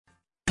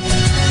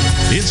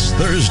It's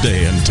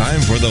Thursday and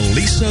time for the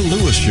Lisa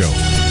Lewis Show.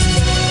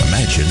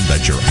 Imagine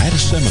that you're at a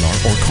seminar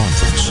or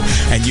conference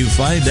and you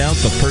find out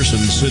the person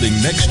sitting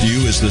next to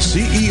you is the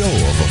CEO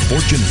of a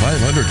Fortune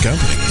 500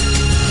 company.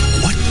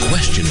 What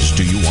questions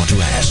do you want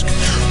to ask?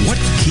 What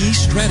key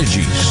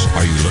strategies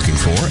are you looking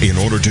for in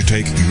order to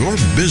take your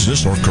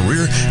business or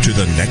career to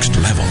the next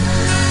level?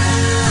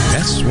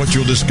 That's what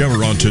you'll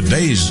discover on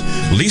today's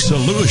Lisa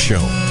Lewis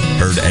Show,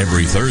 heard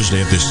every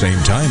Thursday at this same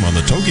time on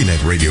the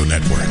TogiNet Radio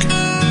Network.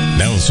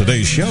 Now with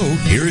today's show,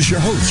 here is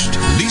your host,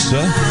 Lisa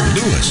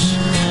Lewis.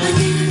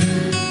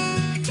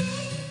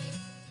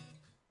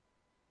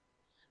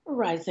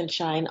 Rise and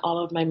shine,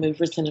 all of my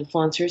movers and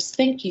influencers.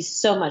 Thank you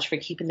so much for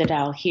keeping the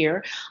dial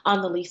here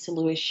on the Lisa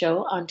Lewis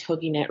Show on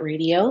TogiNet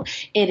Radio.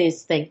 It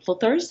is Thankful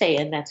Thursday,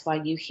 and that's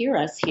why you hear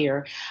us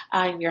here.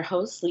 I'm your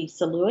host,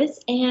 Lisa Lewis,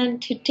 and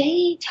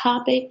today's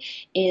topic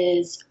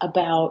is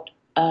about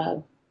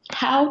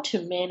how to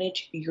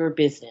manage your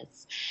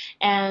business.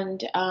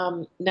 And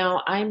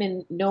now I'm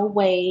in no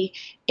way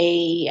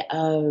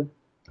I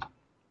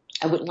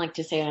wouldn't like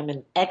to say I'm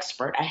an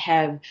expert. I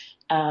have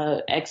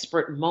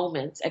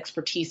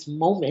expertise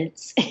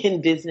moments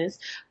in business,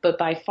 but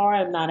by far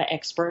I'm not an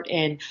expert,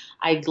 and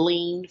I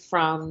glean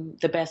from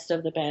the best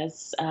of the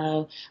best.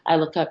 I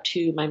look up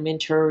to my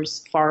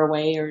mentors far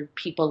away, or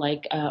people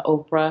like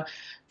Oprah,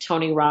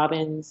 Tony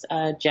Robbins,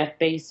 Jeff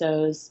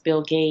Bezos,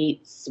 Bill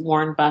Gates,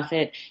 Warren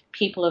Buffett,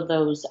 people of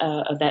those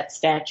of that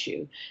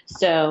stature.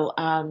 So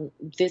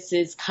this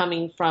is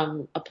coming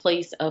from a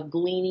place of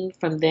gleaning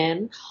from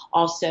them.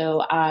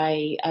 Also,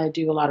 I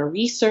do a lot of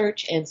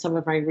research, and some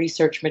of my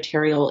research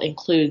material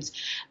includes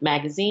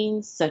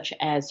magazines such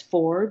as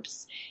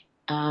Forbes,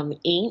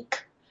 Inc.,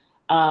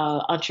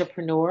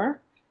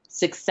 Entrepreneur,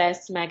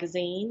 Success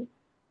Magazine,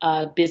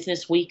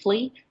 Business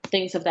Weekly,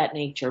 things of that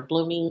nature,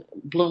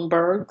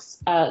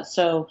 Bloomberg's.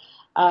 So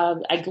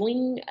I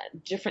glean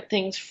different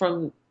things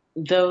from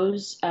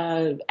those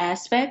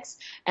aspects,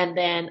 and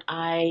then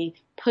I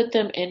put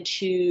them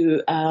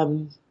into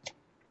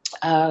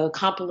a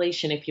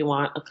compilation, if you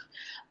want,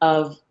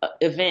 of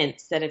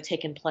events that have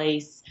taken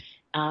place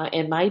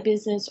in my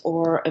business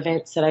or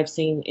events that I've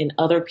seen in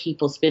other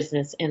people's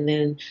business, and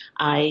then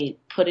I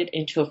put it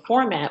into a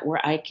format where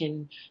I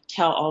can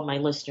tell all my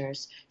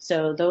listeners.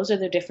 So those are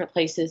the different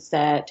places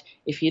that,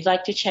 if you'd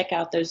like to check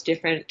out those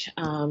different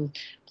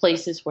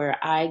places where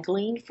I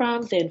glean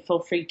from, then feel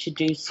free to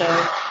do so.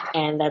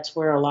 And that's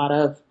where a lot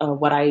of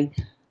what I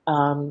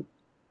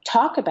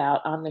talk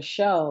about on the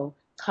show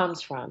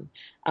comes from,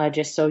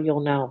 just so you'll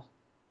know.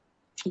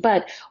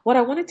 But what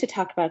I wanted to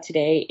talk about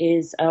today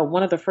is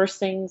one of the first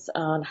things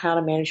on how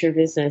to manage your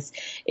business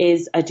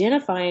is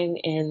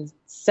identifying and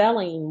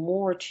selling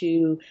more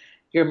to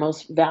your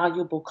most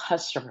valuable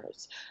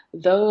customers.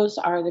 Those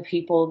are the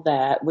people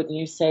that, wouldn't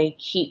you say,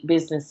 keep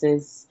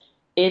businesses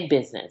in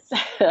business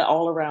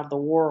all around the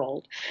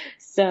world.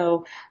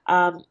 So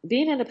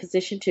being in a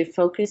position to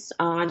focus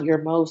on your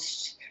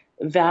most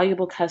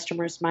valuable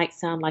customers might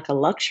sound like a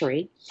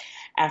luxury.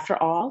 After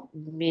all,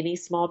 many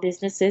small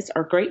businesses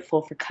are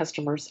grateful for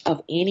customers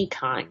of any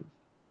kind.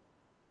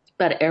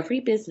 But every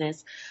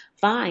business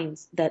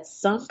finds that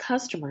some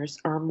customers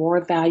are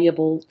more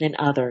valuable than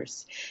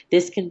others.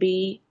 This can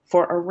be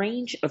for a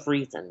range of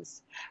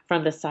reasons,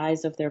 from the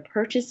size of their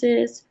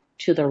purchases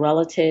to the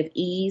relative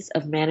ease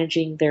of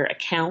managing their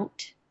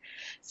account.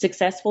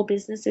 Successful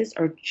businesses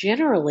are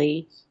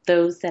generally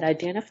those that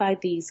identify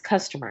these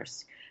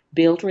customers,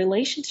 build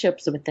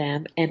relationships with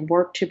them, and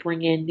work to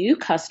bring in new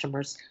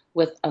customers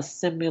with a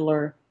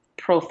similar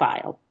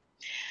profile.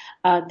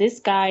 This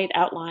guide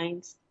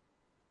outlines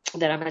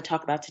that I'm going to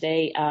talk about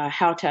today,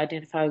 how to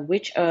identify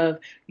which of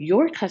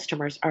your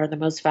customers are the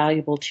most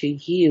valuable to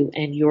you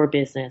and your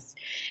business.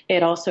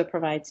 It also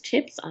provides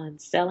tips on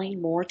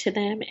selling more to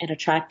them and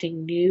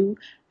attracting new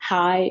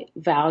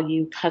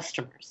high-value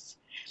customers.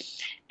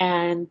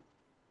 And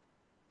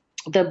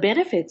the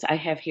benefits I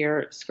have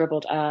here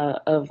scribbled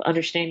of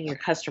understanding your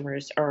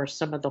customers are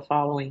some of the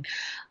following.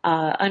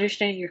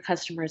 Understanding your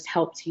customers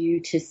helps you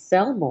to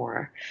sell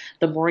more.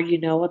 The more you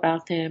know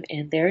about them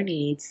and their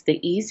needs, the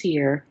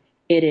easier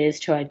it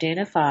is to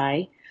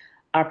identify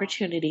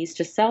opportunities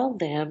to sell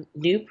them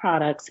new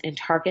products and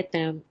target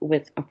them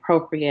with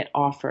appropriate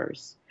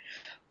offers.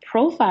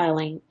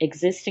 Profiling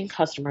existing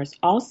customers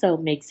also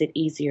makes it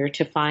easier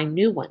to find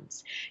new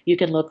ones. You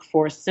can look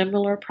for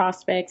similar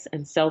prospects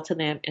and sell to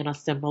them in a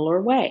similar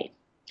way.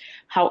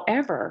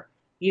 However,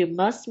 you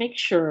must make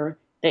sure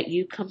that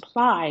you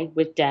comply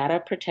with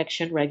data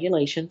protection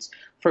regulations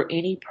for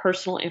any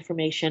personal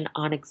information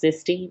on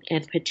existing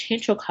and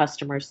potential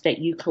customers that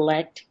you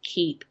collect,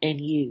 keep,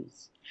 and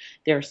use.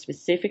 There are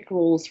specific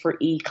rules for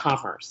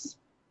e-commerce.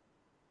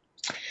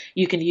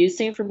 You can use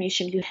the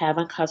information you have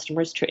on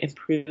customers to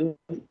improve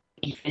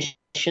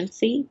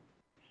efficiency.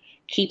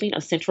 Keeping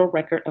a central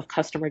record of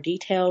customer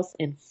details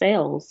and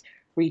sales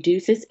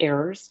reduces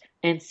errors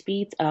and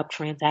speeds up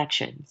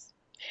transactions.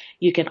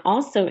 You can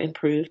also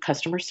improve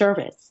customer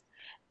service.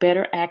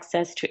 Better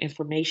access to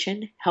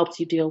information helps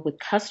you deal with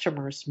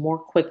customers more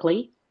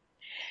quickly.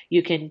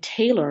 You can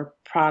tailor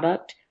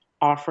product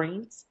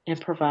offerings, and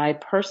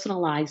provide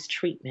personalized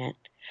treatment.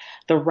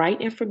 The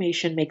right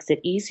information makes it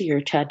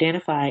easier to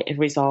identify and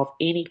resolve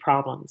any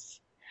problems.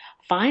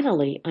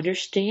 Finally,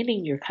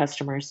 understanding your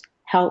customers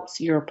helps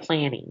your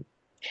planning.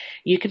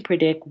 You can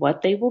predict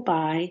what they will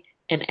buy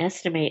and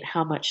estimate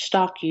how much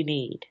stock you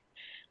need.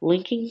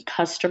 Linking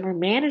customer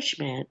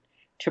management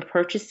to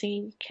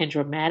purchasing can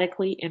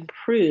dramatically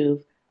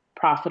improve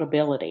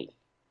profitability.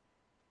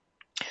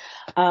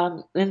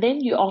 And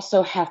then you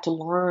also have to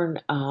learn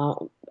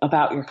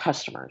about your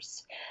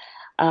customers.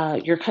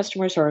 Your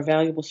customers are a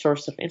valuable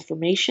source of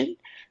information,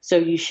 so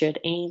you should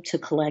aim to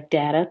collect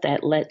data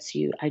that lets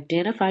you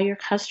identify your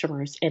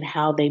customers and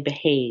how they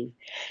behave.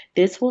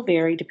 This will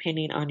vary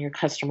depending on your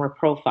customer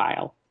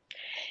profile.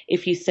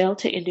 If you sell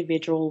to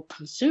individual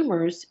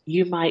consumers,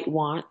 you might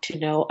want to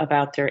know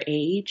about their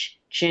age,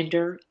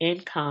 gender,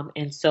 income,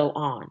 and so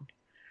on.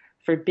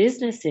 For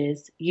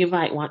businesses, you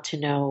might want to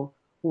know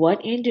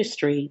what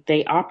industry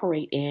they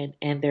operate in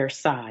and their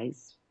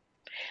size.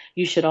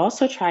 You should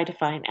also try to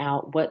find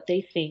out what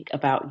they think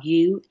about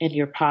you and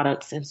your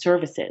products and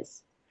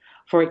services.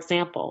 For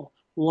example,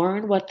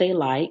 learn what they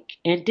like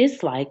and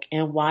dislike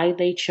and why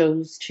they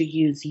chose to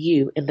use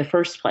you in the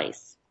first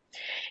place.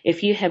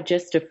 If you have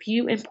just a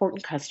few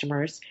important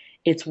customers,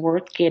 it's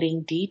worth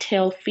getting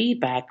detailed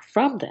feedback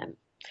from them.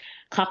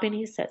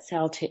 Companies that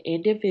sell to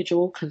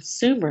individual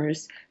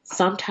consumers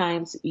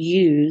sometimes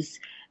use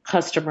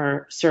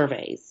customer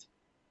surveys.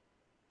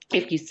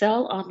 If you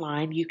sell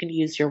online, you can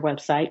use your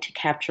website to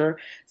capture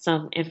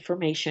some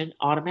information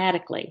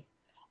automatically.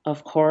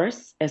 Of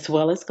course, as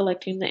well as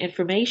collecting the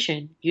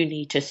information, you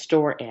need to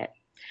store it.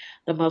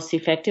 The most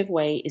effective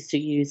way is to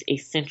use a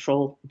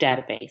central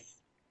database.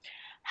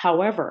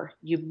 However,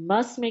 you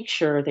must make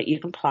sure that you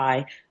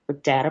comply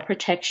with data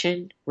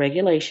protection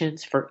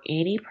regulations for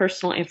any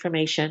personal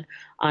information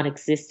on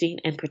existing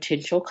and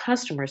potential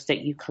customers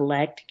that you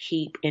collect,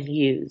 keep, and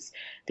use.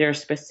 There are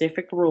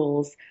specific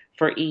rules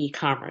for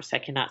e-commerce. I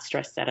cannot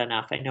stress that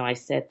enough. I know I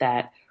said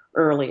that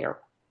earlier.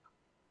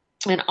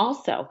 And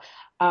also,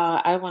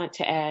 I wanted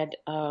to add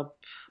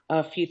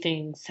a few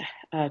things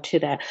to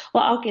that.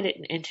 Well, I'll get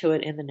into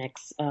it in the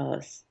next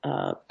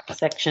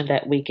section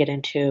that we get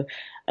into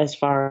as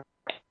far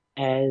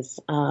as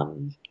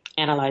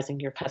analyzing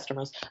your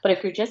customers. But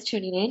if you're just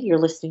tuning in, you're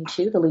listening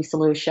to The Lisa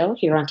Lewis Show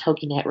here on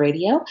TogiNet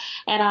Radio,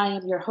 and I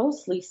am your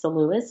host, Lisa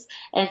Lewis,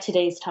 and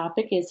today's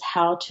topic is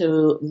how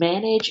to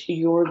manage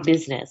your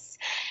business.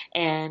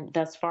 And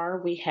thus far,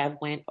 we have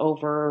went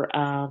over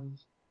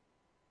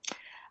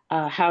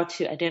how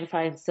to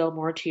identify and sell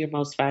more to your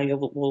most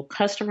valuable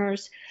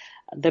customers,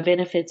 the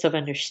benefits of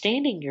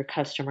understanding your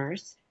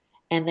customers,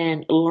 and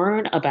then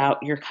learn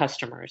about your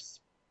customers.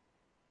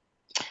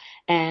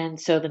 And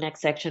so the next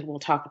section we'll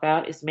talk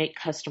about is make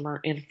customer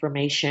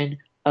information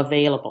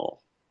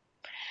available.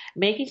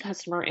 Making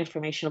customer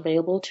information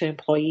available to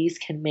employees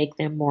can make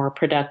them more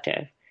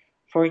productive.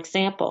 For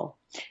example,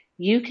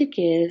 you could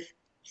give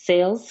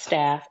sales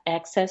staff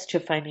access to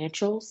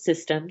financial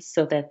systems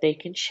so that they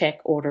can check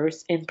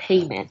orders and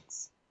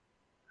payments.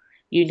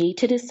 You need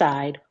to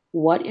decide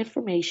what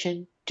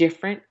information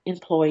different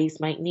employees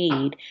might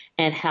need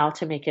and how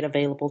to make it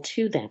available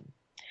to them.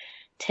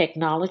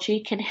 Technology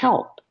can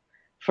help.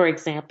 For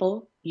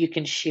example, you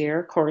can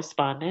share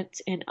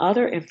correspondence and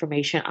other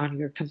information on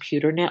your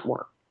computer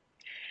network.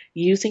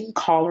 Using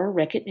caller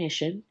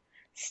recognition,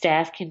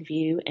 staff can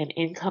view an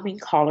incoming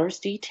caller's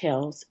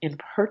details and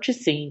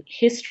purchasing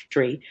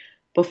history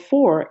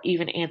before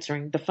even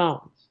answering the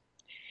phone.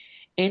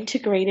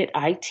 Integrated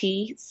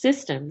IT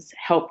systems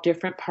help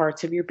different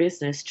parts of your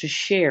business to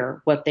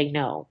share what they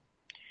know.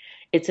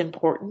 It's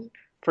important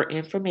for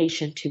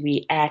information to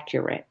be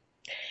accurate.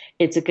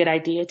 It's a good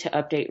idea to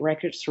update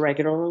records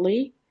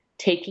regularly,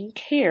 taking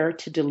care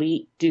to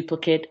delete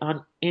duplicate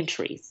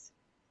entries.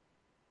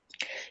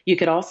 You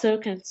could also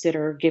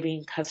consider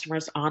giving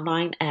customers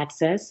online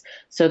access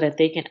so that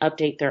they can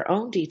update their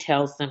own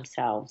details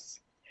themselves.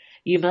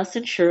 You must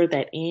ensure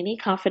that any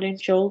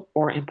confidential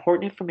or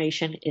important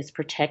information is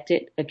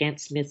protected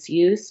against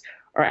misuse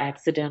or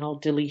accidental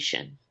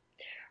deletion.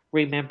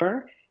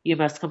 Remember, you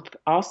must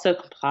also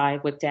comply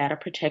with data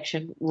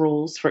protection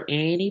rules for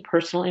any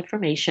personal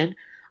information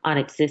on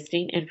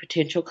existing and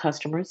potential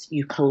customers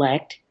you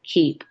collect,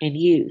 keep, and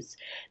use.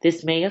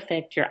 This may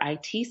affect your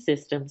IT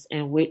systems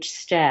and which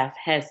staff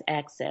has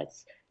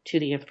access to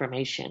the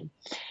information.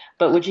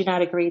 But would you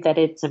not agree that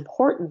it's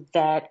important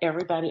that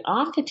everybody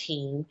on the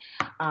team,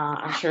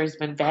 I'm sure, has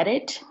been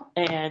vetted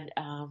and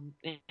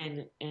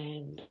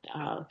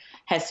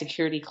has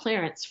security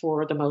clearance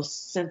for the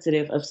most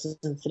sensitive of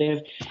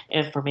sensitive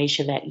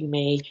information that you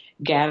may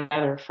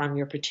gather from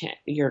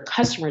your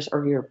customers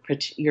or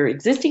your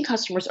existing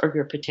customers or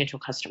your potential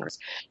customers.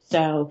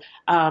 So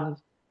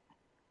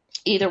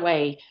either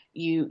way,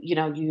 you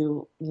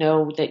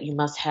know that you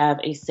must have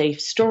a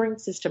safe storing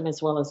system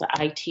as well as an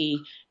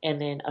IT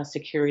and then a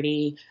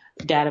security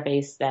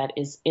database that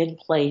is in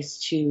place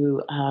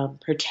to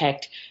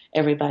protect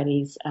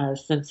everybody's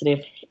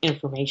sensitive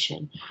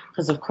information.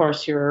 Because of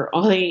course you're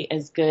only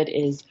as good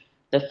as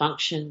the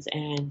functions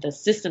and the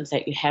systems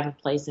that you have in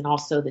place, and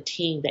also the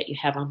team that you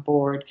have on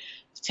board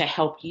to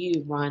help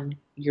you run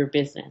your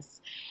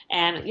business.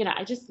 And,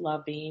 I just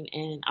love being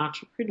an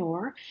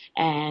entrepreneur.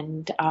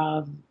 And,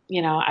 I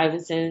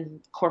was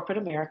in corporate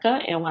America.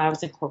 And when I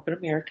was in corporate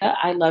America,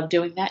 I love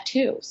doing that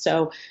too.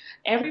 So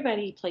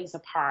everybody plays a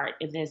part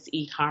in this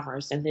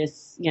e-commerce and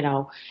this,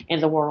 in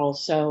the world.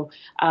 So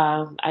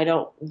I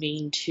don't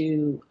mean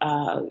to,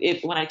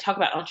 when I talk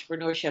about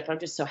entrepreneurship, I'm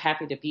just so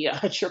happy to be an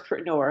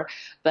entrepreneur.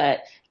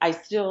 But I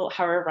still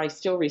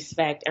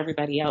respect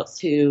everybody else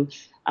who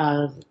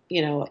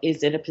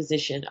is in a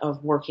position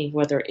of working,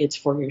 whether it's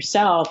for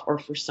yourself or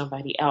for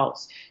somebody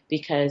else,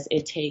 because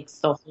it takes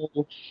the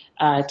whole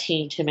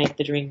team to make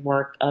the dream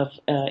work of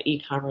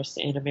e-commerce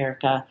in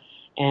America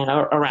and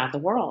around the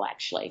world,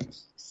 actually.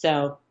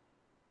 So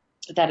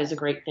that is a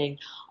great thing.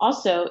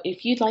 Also,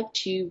 if you'd like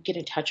to get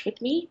in touch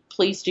with me,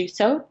 please do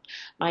so.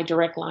 My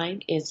direct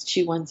line is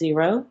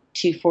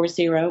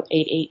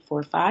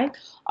 210-240-8845.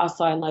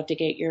 Also, I love to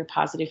get your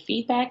positive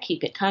feedback.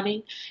 Keep it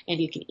coming. And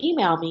you can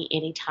email me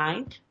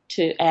anytime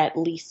at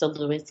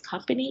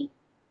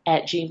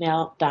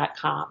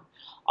lisalewiscompany@gmail.com.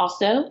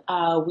 Also,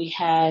 we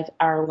have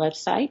our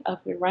website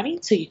up and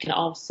running, so you can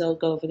also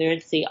go over there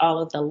and see all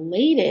of the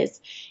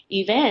latest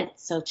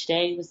events. So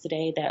today was the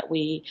day that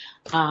we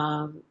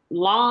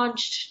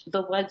launched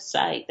the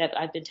website that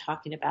I've been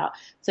talking about.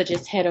 So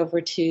just head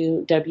over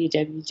to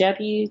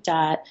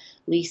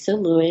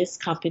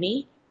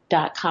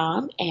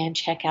www.lisalewiscompany.com and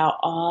check out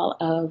all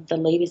of the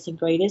latest and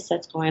greatest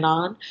that's going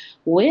on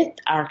with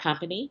our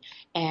company.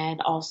 And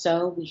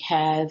also we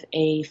have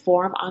a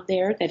forum on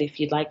there that if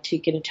you'd like to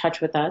get in touch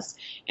with us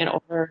in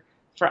order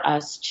for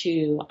us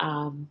to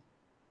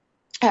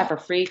have a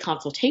free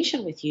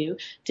consultation with you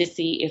to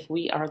see if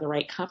we are the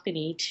right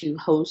company to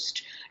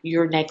host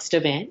your next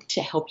event,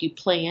 to help you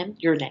plan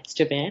your next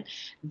event,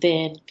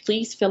 then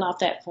please fill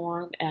out that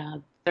form.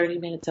 30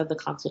 minutes of the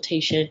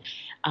consultation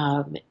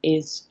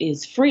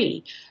is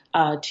free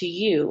to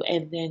you.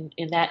 And then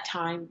in that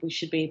time, we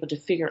should be able to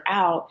figure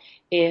out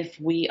if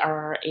we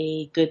are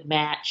a good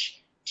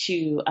match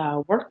to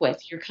work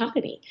with your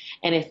company.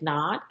 And if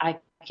not, I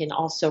can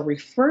also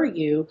refer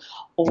you,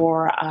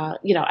 or,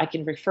 I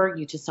can refer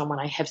you to someone.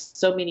 I have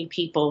so many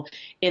people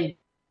in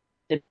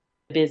the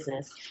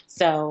business.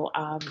 So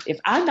if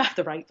I'm not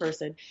the right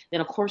person,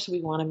 then of course we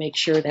want to make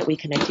sure that we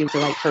connect you with the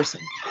right person.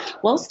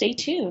 Well, stay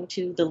tuned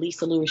to the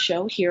Lisa Lewis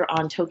Show here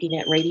on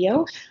TogiNet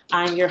Radio.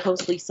 I'm your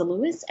host, Lisa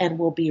Lewis, and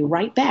we'll be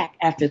right back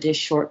after this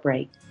short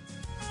break.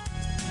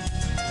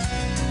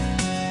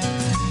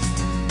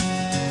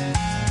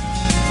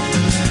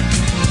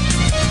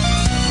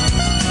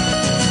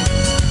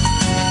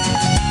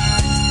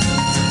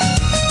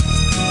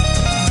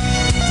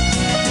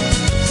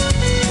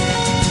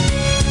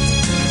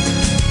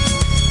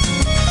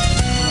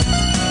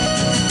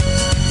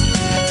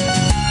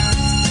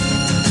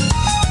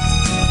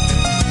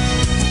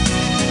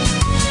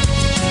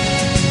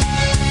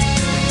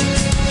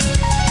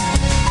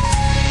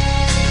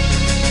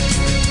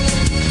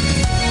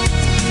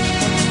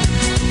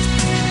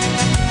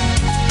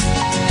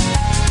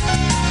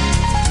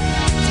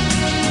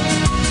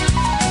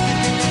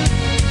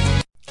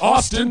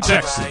 Austin,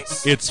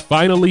 Texas. It's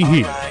finally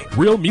here.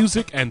 Real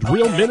music and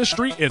real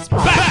ministry is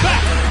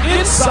back.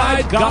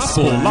 Inside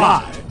Gospel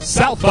Live,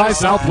 South by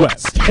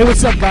Southwest. Hey,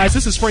 what's up, guys?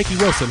 This is Frankie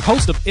Wilson,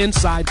 host of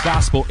Inside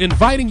Gospel,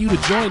 inviting you to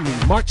join me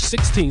March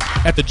 16th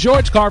at the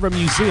George Carver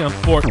Museum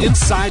for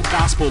Inside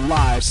Gospel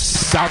Live,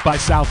 South by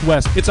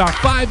Southwest. It's our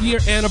 5-year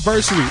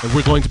anniversary, and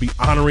we're going to be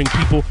honoring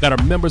people that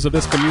are members of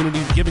this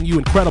community, giving you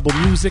incredible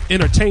music,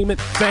 entertainment,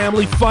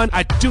 family, fun.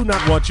 I do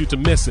not want you to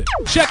miss it.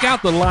 Check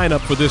out the lineup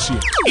for this year.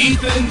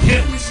 Ethan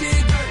Hicks.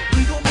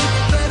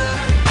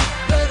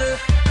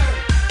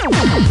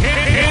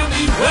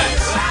 Candy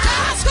West.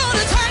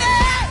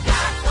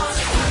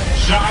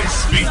 Shy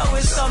Speaks.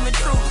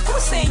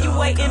 You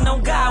waiting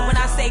on God when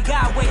I say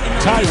God waiting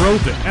on Tyro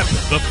the Epic,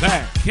 The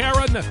Bag,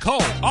 Kara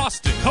Nicole,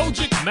 Austin,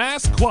 Kojic,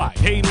 Mass Quiet,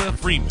 Kayla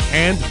Freeman,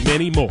 and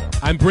many more.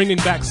 I'm bringing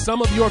back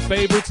some of your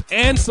favorites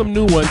and some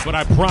new ones, but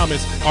I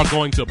promise are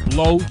going to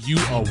blow you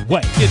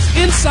away. It's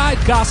Inside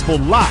Gospel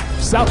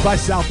Live, South by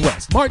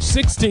Southwest, March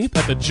 16th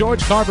at the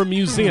George Carver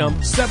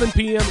Museum, 7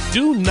 p.m.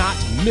 Do not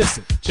miss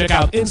it. Check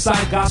out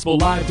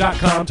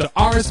InsideGospelLive.com to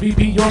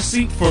RSVP your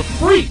seat for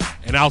free,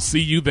 and I'll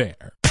see you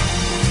there.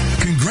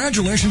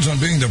 Congratulations on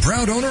being the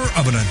proud owner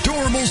of an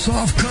adorable,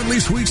 soft, cuddly,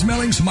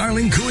 sweet-smelling,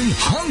 smiling, cooing,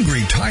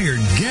 hungry, tired,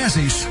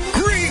 gassy,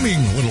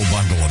 screaming little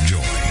bundle of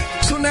joy.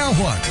 So now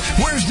what?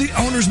 Where's the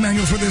owner's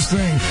manual for this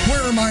thing?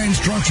 Where are my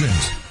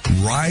instructions?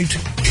 Right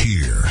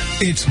here.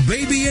 It's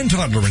Baby and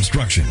Toddler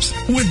Instructions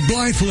with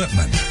Blythe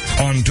Lipman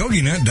on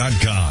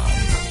TogiNet.com.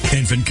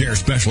 Infant care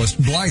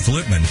specialist Blythe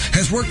Lipman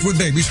has worked with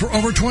babies for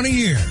over 20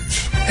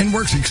 years and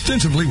works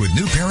extensively with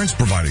new parents,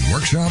 providing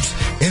workshops,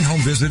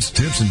 in-home visits,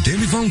 tips, and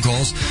daily phone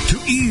calls to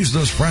ease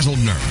those frazzled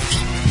nerves.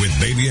 With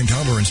Baby and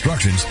Toddler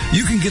Instructions,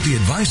 you can get the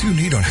advice you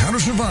need on how to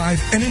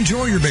survive and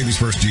enjoy your baby's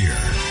first year.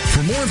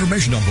 For more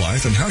information on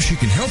Blythe and how she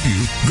can help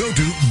you, go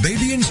to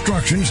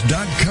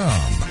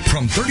babyinstructions.com.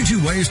 From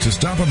 32 ways to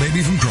stop a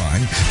baby from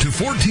crying to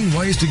 14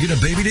 ways to get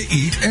a baby to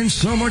eat and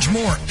so much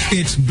more.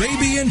 It's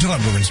Baby and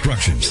Toddler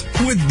Instructions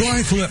with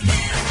Blythe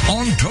Lipman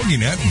on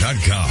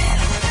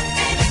TogiNet.com.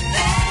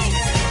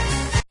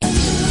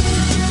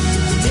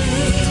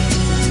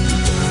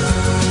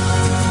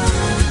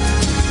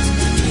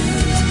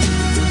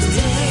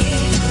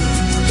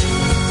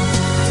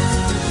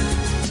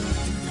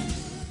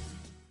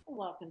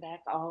 Welcome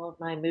back, all of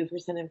my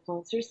movers and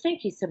influencers.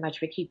 Thank you so much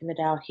for keeping the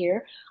dial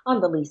here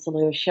on the Lisa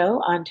Lewis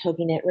Show on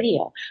TogiNet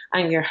Radio.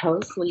 I'm your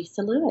host,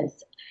 Lisa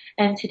Lewis,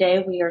 and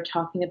today we are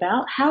talking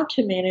about how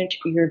to manage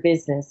your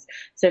business.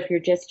 So if you're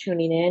just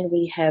tuning in,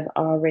 we have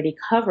already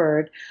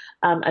covered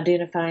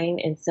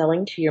identifying and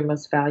selling to your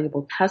most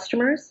valuable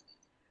customers,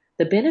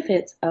 the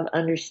benefits of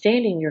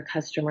understanding your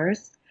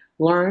customers,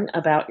 learn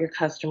about your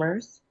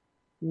customers,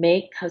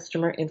 make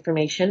customer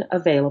information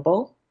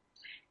available,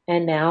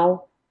 and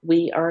now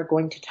we are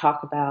going to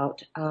talk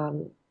about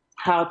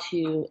how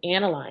to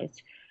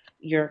analyze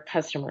your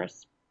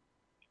customers.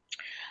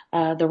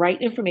 The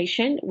right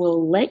information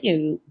will let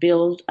you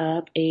build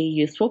up a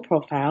useful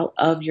profile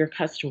of your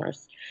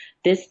customers.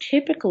 This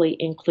typically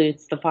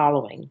includes the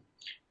following: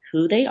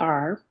 who they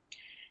are,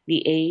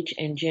 the age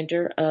and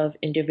gender of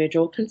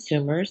individual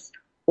consumers,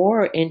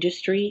 or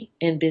industry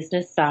and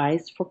business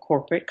size for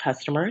corporate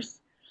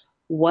customers,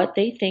 what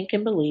they think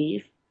and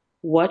believe,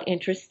 what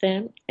interests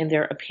them, and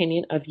their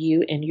opinion of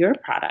you and your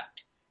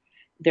product,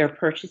 their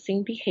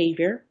purchasing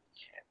behavior,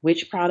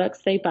 which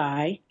products they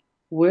buy,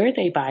 where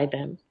they buy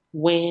them,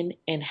 when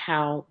and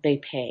how they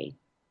pay.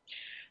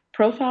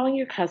 Profiling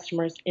your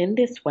customers in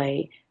this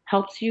way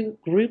helps you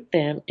group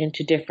them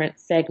into different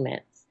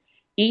segments,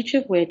 each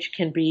of which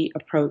can be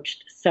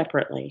approached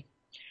separately.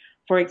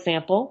 For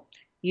example,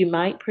 you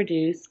might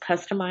produce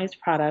customized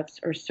products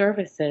or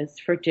services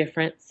for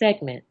different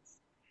segments.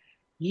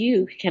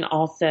 You can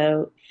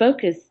also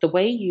focus the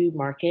way you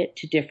market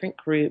to different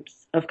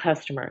groups of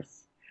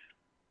customers.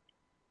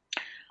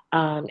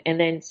 And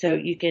then so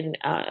you can,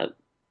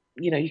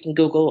 you can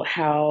Google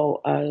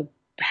how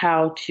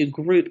to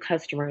group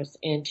customers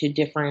into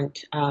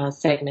different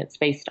segments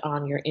based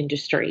on your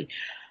industry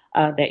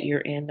that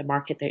you're in, the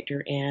market that you're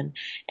in.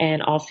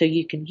 And also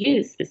you can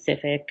use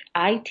specific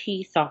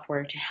IT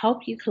software to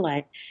help you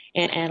collect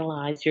and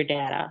analyze your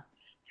data.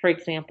 For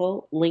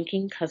example,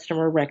 linking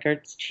customer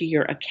records to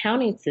your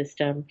accounting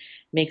system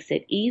makes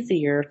it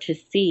easier to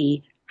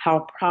see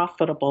how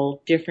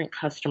profitable different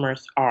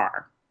customers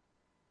are.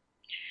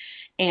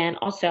 And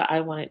also, I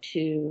wanted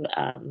to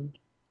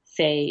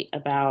say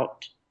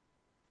about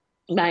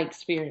my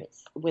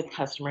experience with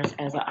customers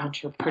as an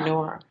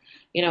entrepreneur.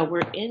 You know,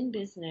 we're in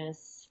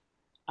business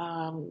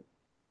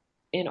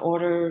in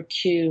order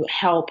to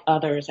help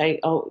others.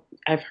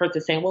 I've heard the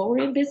saying, well,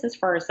 we're in business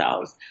for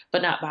ourselves,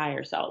 but not by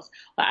ourselves.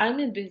 But I'm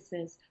in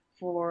business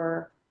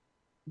for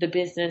the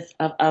business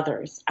of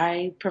others.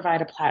 I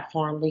provide a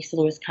platform. Lisa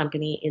Lewis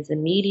Company is a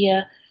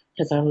media,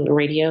 because I'm a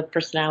radio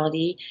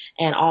personality,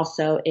 and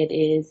also it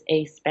is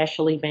a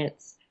special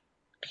events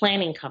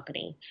planning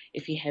company.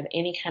 If you have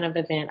any kind of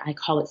event, I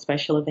call it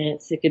special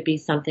events. It could be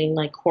something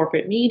like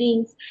corporate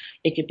meetings.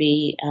 It could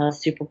be a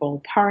Super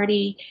Bowl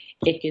party.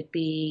 It could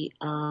be,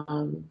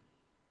 a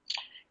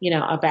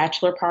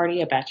bachelor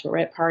party, a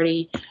bachelorette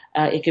party.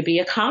 It could be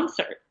a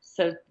concert.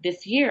 So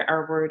this year,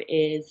 our word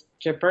is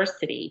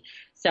diversity.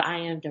 So I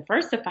am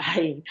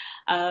diversifying.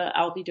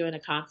 I'll be doing a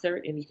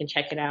concert, and you can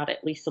check it out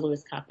at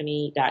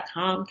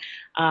lisalewiscompany.com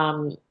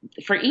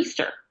for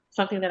Easter.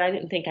 Something that I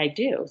didn't think I'd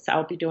do. So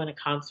I'll be doing a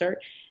concert.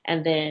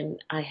 And then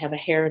I have a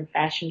hair and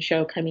fashion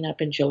show coming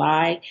up in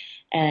July.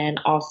 And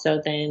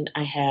also then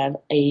I have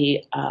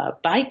a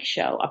bike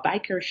show, a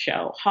biker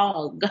show,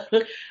 hug,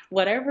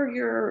 whatever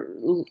your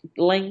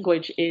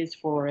language is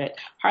for it,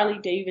 Harley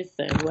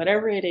Davidson,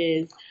 whatever it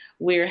is.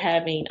 We're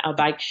having a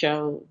bike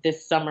show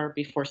this summer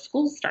before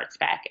school starts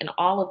back. And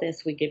all of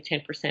this, we give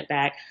 10%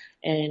 back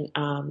and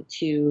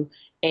to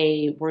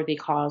a worthy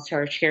cause, to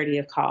our charity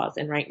of cause.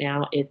 And right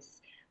now it's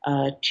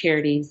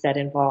charities that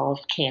involve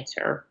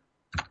cancer.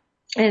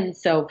 And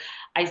so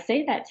I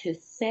say that to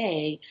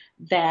say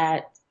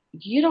that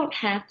you don't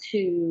have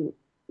to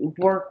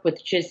work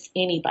with just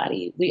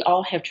anybody. We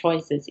all have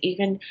choices.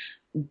 Even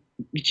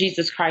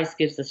Jesus Christ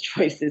gives us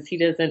choices. He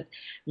doesn't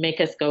make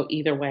us go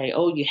either way.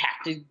 Oh, you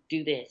have to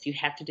do this. You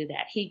have to do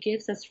that. He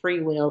gives us free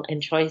will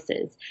and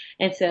choices.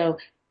 And so,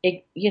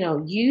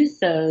 use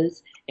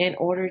those in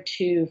order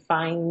to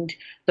find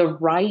the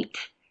right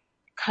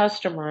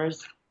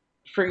customers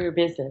for your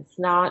business.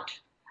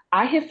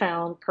 I have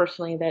found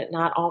personally that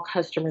not all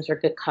customers are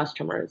good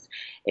customers.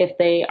 If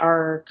they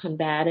are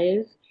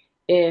combative,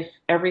 if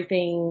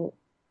everything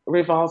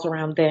revolves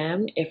around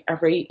them, if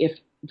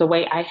the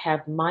way I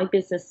have my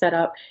business set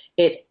up,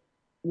 it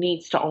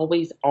needs to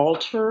always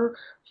alter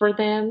for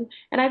them.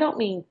 And I don't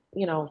mean,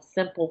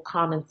 simple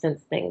common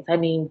sense things. I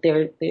mean,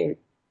 they're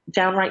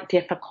downright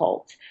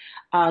difficult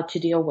to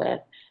deal with.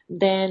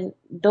 Then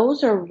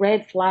those are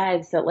red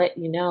flags that let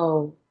you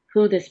know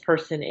who this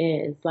person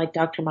is. Like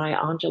Dr. Maya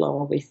Angelou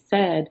always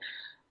said,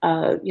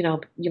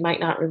 you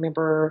might not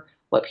remember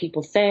what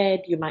people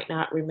said. You might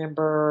not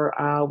remember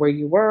where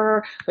you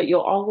were, but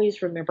you'll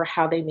always remember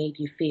how they made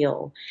you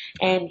feel.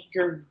 And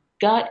your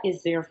gut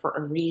is there for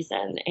a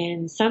reason.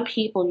 And some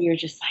people, you're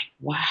just like,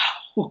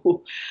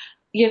 wow,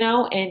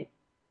 and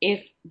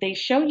if they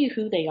show you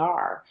who they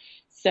are,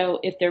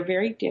 so if they're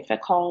very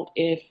difficult,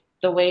 if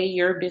the way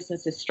your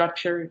business is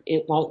structured,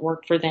 it won't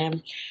work for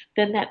them,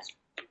 then that's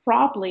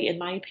probably, in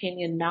my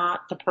opinion,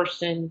 not the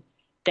person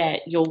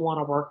that you'll want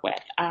to work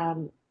with.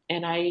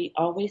 And I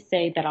always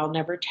say that I'll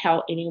never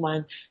tell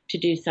anyone to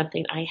do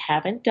something I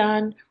haven't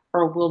done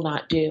or will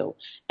not do.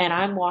 And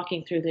I'm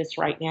walking through this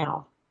right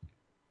now.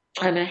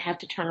 I'm going to have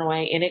to turn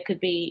away. And it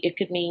could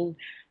mean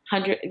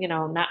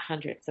not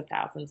hundreds of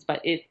thousands, but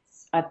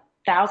it's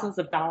thousands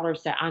of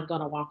dollars that I'm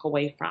going to walk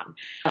away from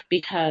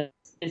because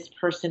this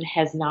person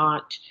has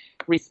not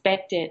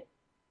respected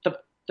the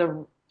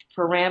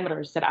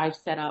parameters that I've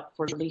set up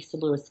for Lisa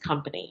Lewis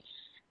Company.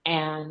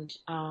 And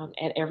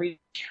at every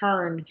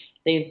turn,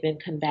 they've been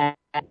combative.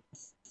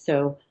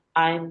 So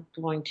I'm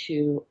going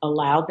to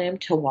allow them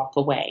to walk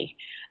away,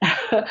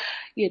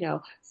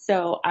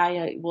 so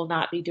I will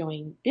not be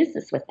doing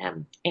business with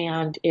them.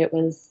 And it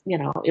was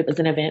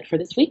an event for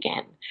this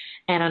weekend.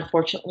 And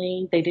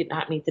unfortunately, they did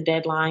not meet the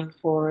deadline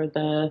for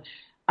to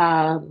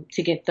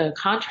get the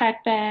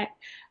contract back.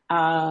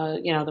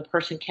 The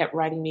person kept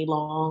writing me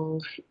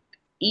long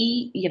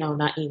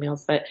not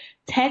emails, but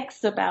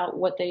texts about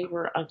what they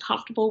were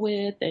uncomfortable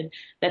with and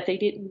that they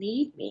didn't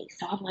need me.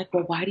 So I'm like,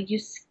 well, why do you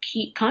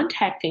keep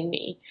contacting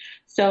me?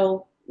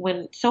 So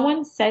when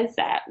someone says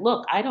that,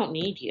 look, I don't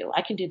need you,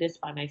 I can do this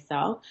by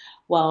myself.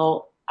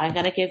 Well, I'm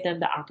going to give them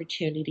the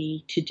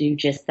opportunity to do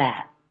just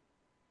that.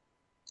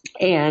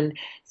 And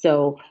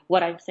so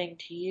what I'm saying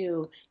to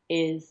you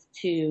is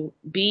to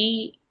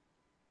be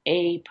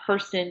a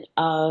person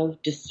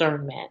of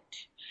discernment.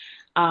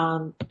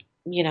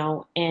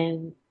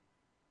 And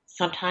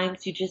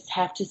sometimes you just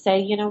have to say,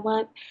 you know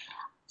what,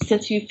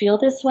 since you feel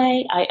this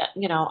way,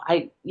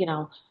 I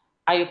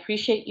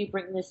appreciate you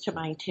bringing this to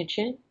my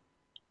attention.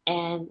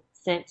 And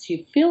since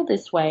you feel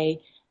this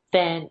way,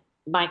 then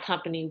my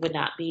company would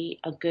not be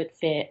a good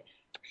fit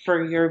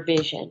for your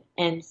vision.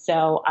 And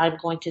so I'm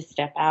going to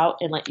step out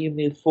and let you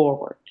move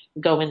forward.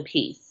 Go in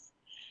peace.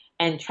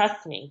 And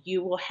trust me,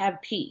 you will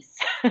have peace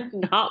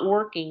not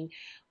working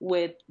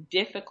with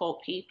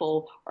difficult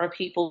people or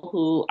people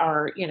who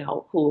are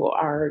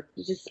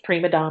just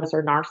prima donnas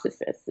or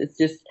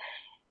narcissists.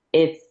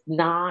 It's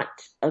not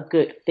a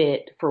good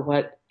fit for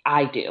what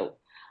I do.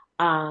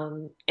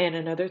 And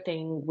another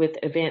thing with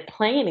event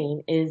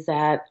planning is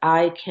that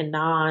I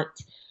cannot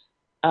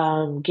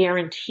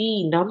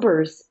guarantee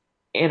numbers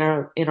in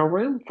a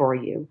room for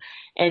you.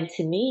 And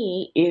to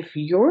me, if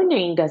your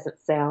name doesn't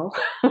sell,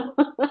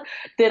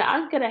 then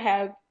I'm going to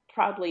have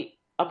probably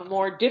a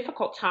more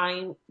difficult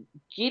time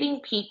getting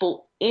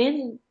people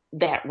in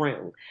that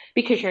room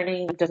because your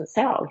name doesn't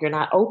sell. You're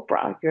not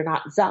Oprah. You're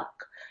not Zuck.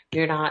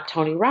 You're not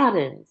Tony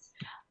Robbins.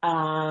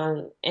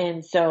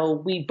 And so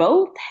we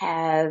both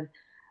have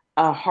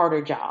a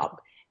harder job.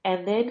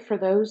 And then for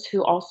those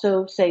who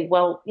also say,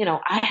 well,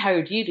 I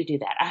hired you to do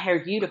that. I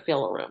hired you to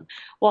fill a room.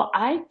 Well,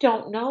 I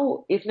don't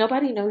know if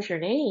nobody knows your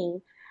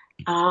name.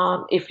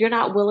 If you're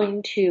not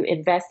willing to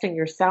invest in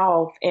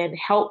yourself and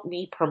help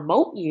me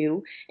promote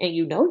you, and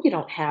you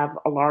don't have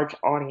a large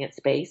audience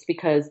base,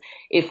 because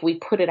if we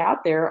put it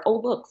out there,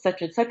 oh, look,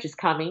 such and such is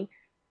coming,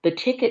 the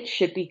tickets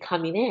should be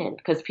coming in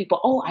because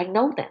people, I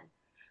know them.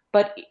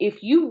 But if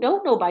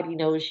nobody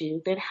knows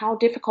you, then how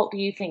difficult do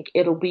you think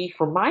it'll be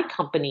for my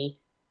company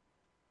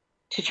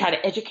to try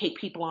to educate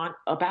people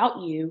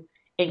about you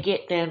and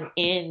get them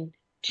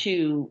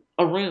into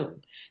a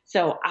room?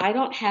 So I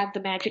don't have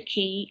the magic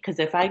key, because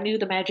if I knew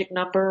the magic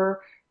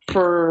number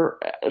for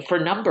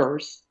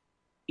numbers,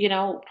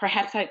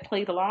 perhaps I'd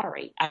play the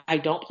lottery. I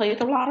don't play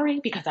the lottery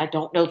because I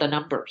don't know the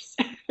numbers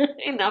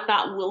and I'm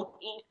not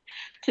willing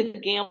to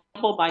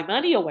gamble my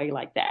money away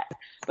like that.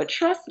 But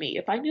trust me,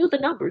 if I knew the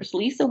numbers,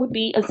 Lisa would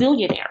be a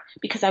zillionaire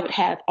because I would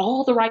have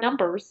all the right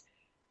numbers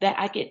that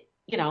I could,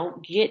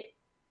 get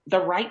the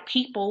right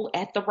people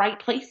at the right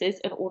places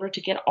in order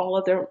to get all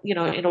of their,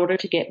 in order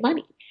to get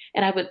money.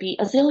 And I would be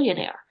a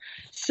zillionaire.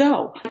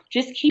 So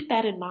just keep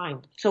that in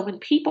mind. So when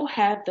people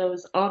have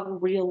those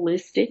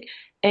unrealistic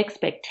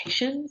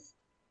expectations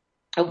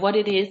of what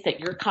it is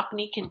that your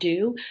company can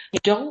do,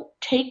 don't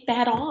take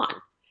that on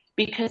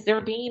because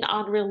they're being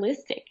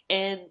unrealistic.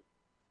 And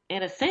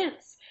in a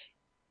sense,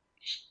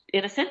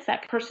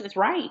 that person is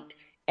right.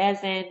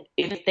 As in,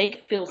 if they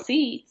could fill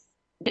seats,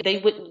 they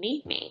wouldn't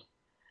need me.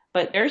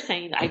 But they're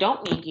saying, I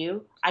don't need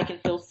you. I can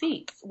fill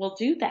seats. Well,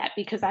 do that,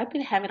 because I've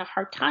been having a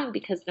hard time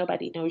because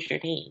nobody knows your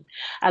name.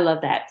 I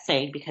love that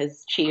saying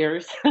because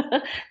Cheers,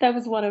 that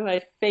was one of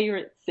my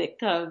favorite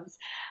sitcoms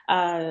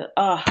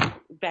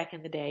back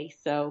in the day.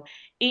 So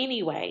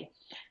anyway,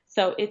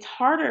 so it's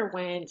harder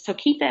so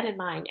keep that in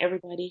mind,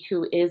 everybody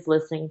who is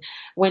listening.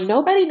 When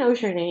nobody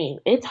knows your name,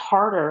 it's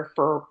harder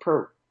for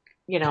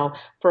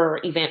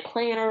event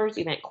planners,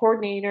 event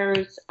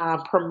coordinators,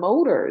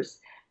 promoters,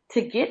 to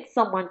get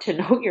someone to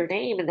know your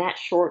name in that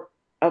short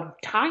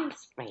time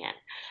span,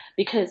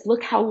 because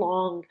look how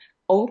long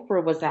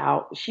Oprah was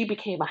out. She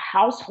became a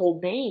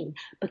household name,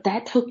 but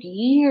that took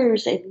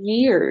years and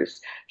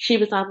years. She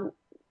was on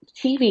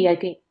TV, I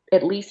think,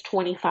 at least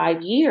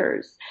 25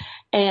 years,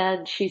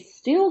 and she's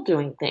still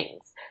doing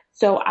things.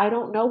 So I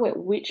don't know at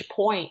which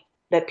point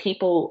that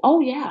people, oh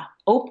yeah,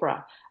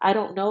 Oprah. I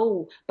don't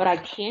know, but I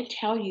can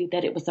tell you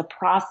that it was a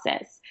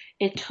process.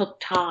 It took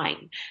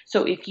time.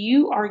 So if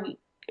you are,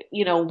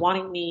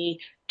 wanting me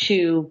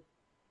to,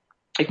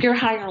 if you're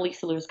hiring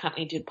Lisa Lewis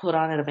Company to put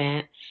on an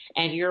event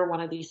and you're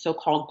one of these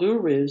so-called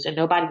gurus and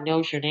nobody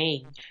knows your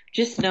name,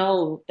 just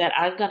know that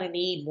I'm going to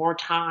need more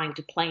time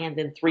to plan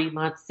than 3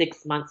 months,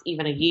 6 months,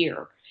 even a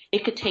year.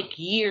 It could take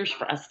years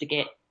for us to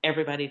get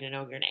everybody to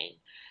know your name.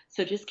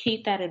 So just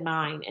keep that in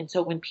mind. And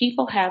so when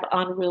people have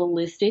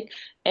unrealistic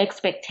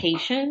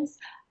expectations,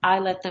 I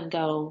let them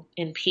go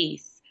in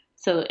peace.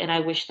 And I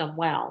wish them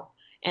well.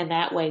 And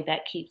that way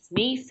that keeps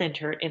me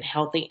centered and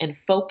healthy and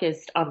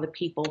focused on the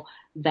people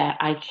that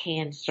I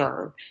can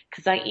serve,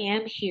 because I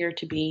am here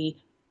to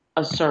be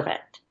a servant.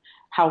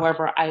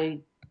 However, I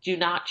do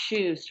not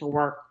choose to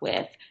work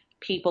with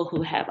people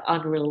who have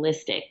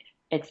unrealistic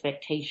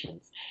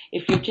expectations.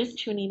 If you're just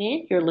tuning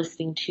in, you're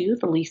listening to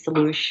The Lisa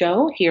Lewis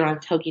Show here on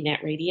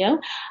TogiNet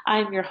Radio.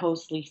 I'm your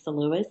host, Lisa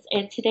Lewis,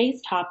 and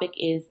today's topic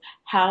is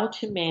how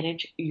to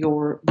manage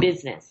your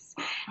business.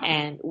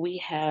 And we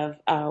have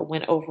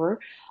went over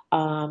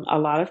a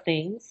lot of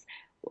things.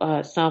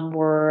 Some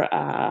were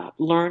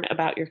learn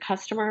about your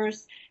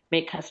customers,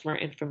 make customer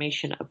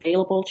information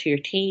available to your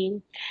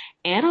team,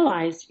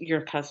 analyze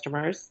your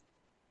customers.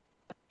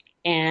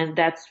 And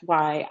that's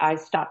why I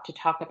stopped to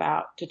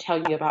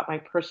tell you about my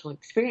personal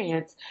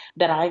experience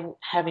that I'm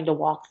having to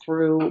walk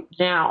through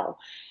now.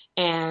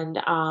 And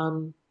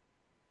I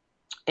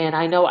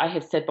know I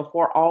have said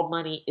before, all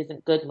money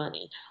isn't good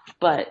money,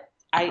 but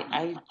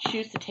I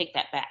choose to take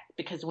that back,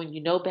 because when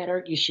you know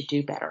better, you should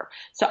do better.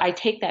 So I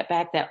take that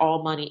back, that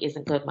all money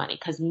isn't good money,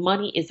 because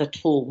money is a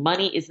tool.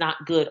 Money is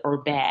not good or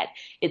bad.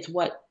 It's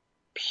what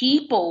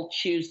people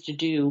choose to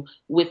do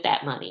with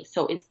that money.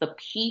 So it's the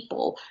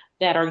people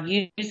that are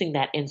using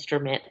that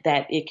instrument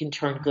that it can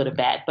turn good or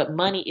bad. But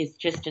money is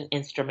just an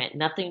instrument,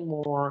 nothing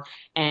more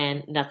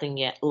and nothing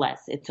yet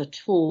less. It's a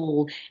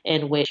tool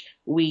in which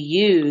we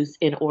use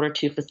in order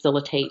to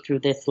facilitate through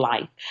this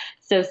life.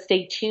 So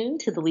stay tuned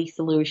to The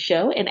Lisa Lewis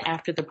Show, and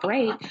after the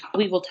break,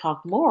 we will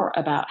talk more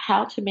about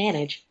how to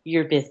manage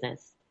your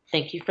business.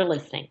 Thank you for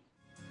listening.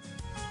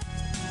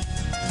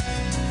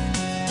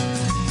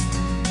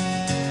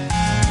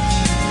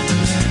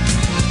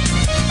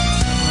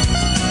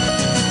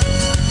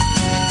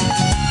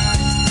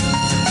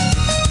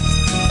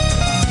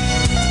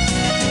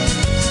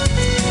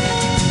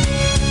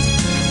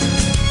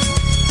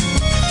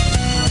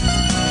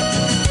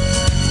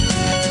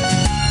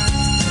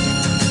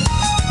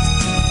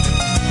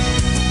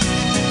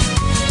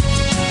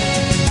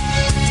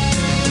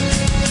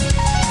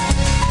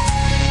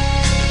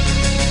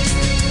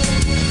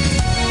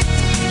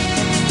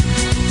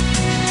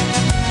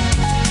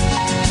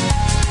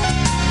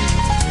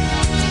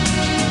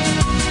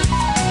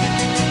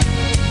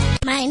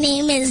 My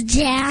name is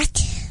Jack,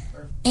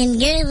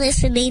 and you're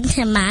listening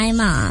to my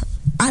mom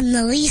on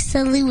The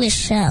Lisa Lewis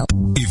Show.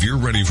 If you're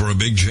ready for a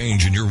big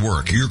change in your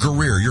work, your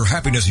career, your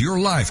happiness, your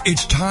life,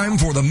 it's time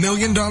for the $1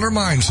 Million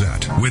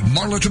Mindset with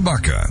Marla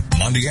Tabaka.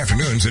 Monday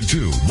afternoons at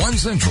 2, 1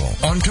 Central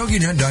on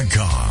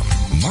TogiNet.com.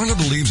 Marla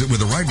believes that with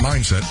the right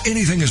mindset,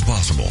 anything is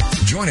possible.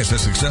 Join us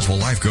as successful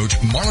life coach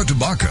Marla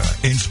Tabaka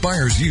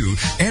inspires you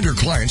and her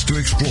clients to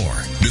explore,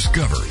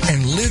 discover,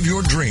 and live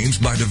your dreams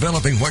by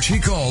developing what she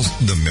calls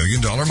the $1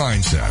 Million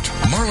Mindset.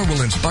 Marla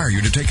will inspire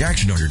you to take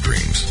action on your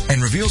dreams and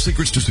reveal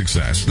secrets to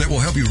success that will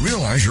help you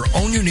realize your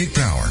own unique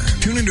power.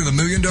 Tune into the $1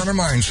 Million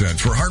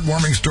Mindset for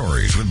heartwarming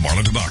stories with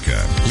Marla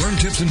Tabaka. Learn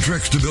tips and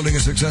tricks to building a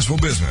successful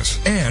business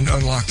and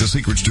unlock the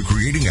secrets to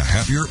creating a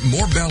happier,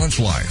 more balanced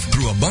life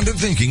through abundant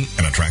thinking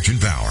and attraction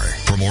power.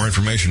 For more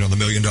information on the $1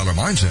 Million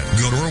Mindset,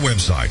 go to our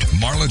website,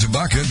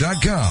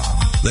 marlatabaka.com.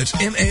 That's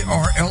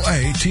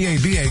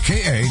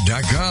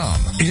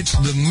MarlaTabaka.com. It's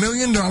the $1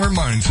 Million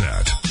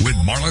Mindset with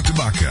Marla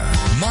Tabaka.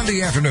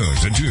 Monday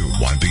afternoons at 2,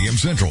 1 p.m.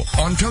 Central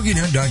on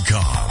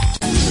TogiNet.com.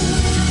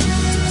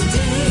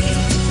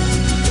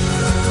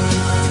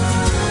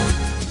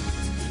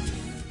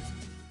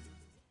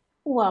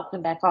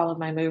 Welcome back, all of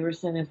my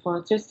movers and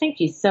influencers. Thank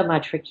you so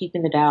much for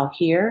keeping the dial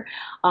here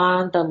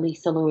on the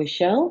Lisa Lewis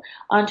Show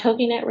on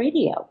TogiNet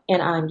Radio.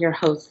 And I'm your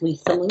host,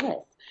 Lisa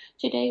Lewis.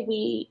 Today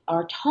we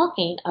are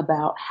talking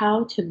about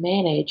how to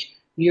manage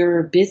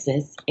your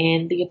business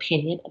and the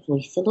opinion of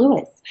Lisa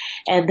Lewis.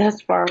 And thus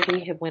far,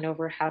 we have went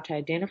over how to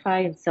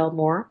identify and sell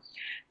more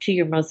to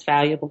your most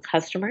valuable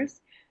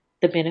customers,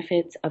 the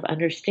benefits of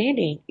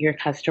understanding your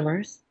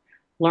customers,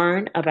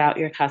 learn about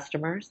your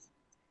customers,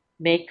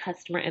 make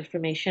customer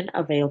information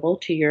available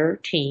to your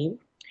team,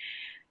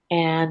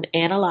 and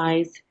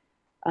analyze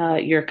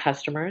your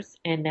customers.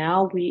 And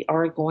now we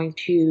are going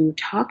to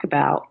talk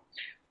about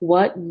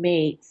what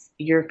makes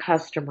your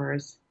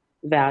customers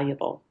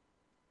valuable.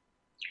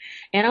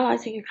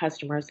 Analyzing your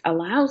customers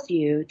allows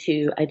you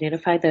to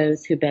identify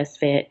those who best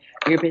fit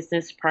your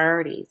business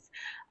priorities.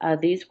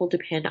 These will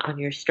depend on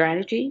your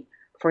strategy.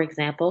 For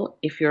example,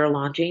 if you're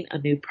launching a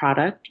new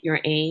product, your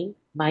aim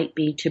might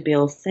be to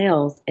build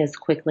sales as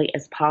quickly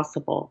as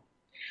possible.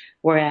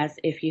 Whereas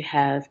if you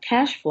have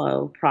cash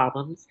flow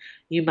problems,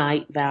 you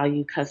might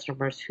value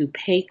customers who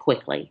pay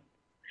quickly.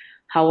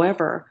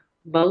 However,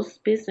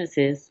 most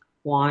businesses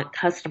want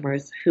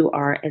customers who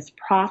are as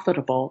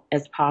profitable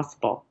as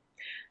possible.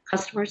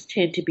 Customers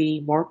tend to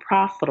be more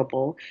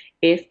profitable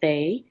if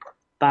they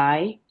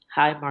buy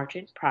high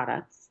margin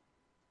products,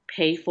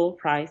 pay full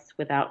price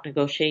without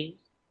negotiating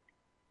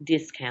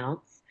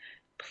discounts,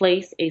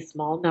 place a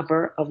small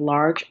number of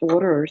large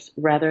orders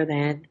rather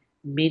than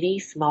many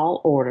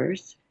small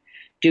orders,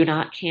 do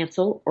not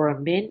cancel or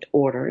amend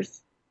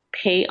orders,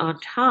 pay on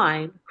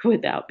time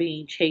without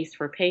being chased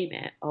for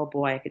payment. Oh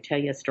boy, I could tell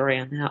you a story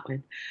on that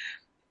one.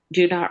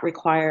 Do not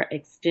require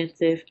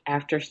extensive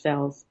after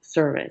sales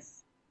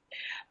service.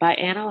 By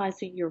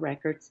analyzing your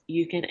records,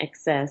 you can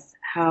assess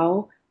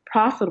how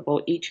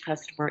profitable each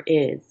customer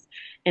is.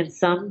 In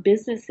some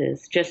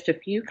businesses, just a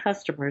few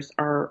customers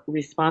are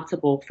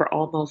responsible for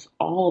almost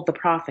all the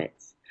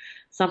profits.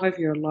 Some of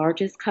your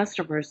largest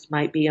customers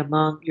might be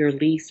among your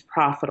least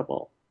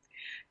profitable.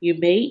 You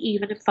may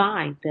even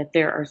find that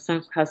there are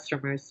some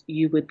customers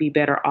you would be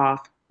better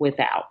off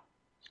without.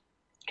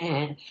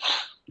 And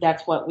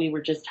that's what we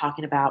were just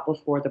talking about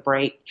before the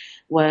break,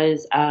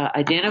 was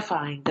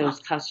identifying those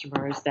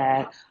customers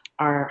that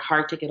are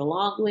hard to get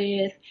along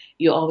with.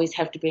 You always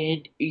have to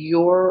bend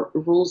your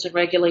rules and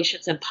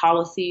regulations and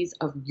policies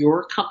of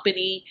your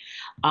company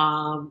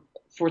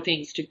for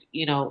things to,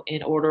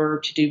 in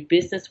order to do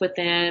business with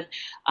them.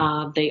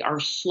 They are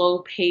slow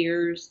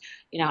payers.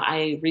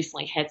 I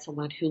recently had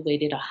someone who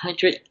waited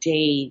 100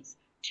 days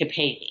to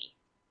pay me.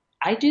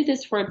 I do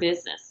this for a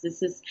business.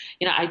 This is,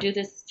 I do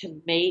this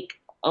to make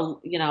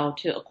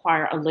to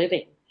acquire a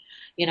living.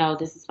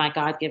 This is my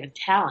God-given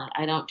talent.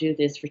 I don't do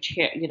this for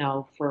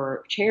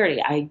for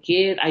charity. I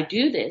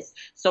do this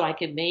so I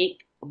can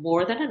make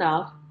more than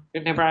enough.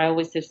 Remember, I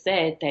always have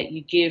said that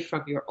you give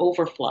from your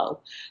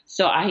overflow.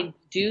 So I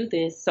do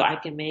this so I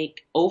can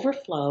make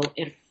overflow.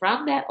 And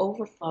from that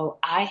overflow,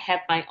 I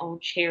have my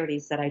own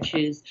charities that I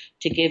choose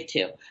to give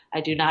to.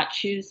 I do not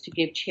choose to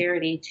give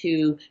charity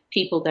to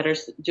people that are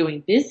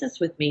doing business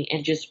with me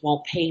and just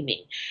won't pay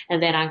me.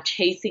 And then I'm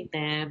chasing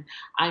them.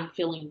 I'm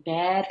feeling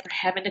bad for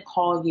having to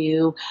call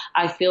you.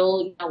 I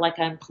feel like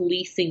I'm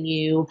policing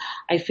you.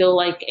 I feel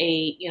like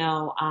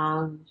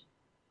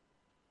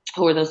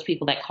who are those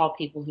people that call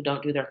people who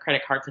don't do their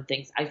credit cards and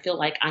things. I feel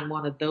like I'm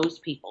one of those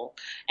people,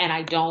 and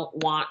I don't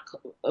want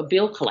a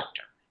bill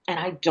collector, and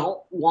I don't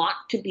want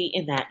to be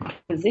in that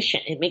position.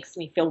 It makes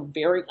me feel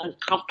very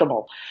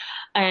uncomfortable.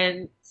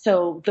 And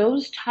so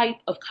those type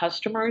of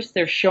customers,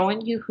 they're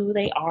showing you who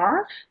they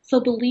are, so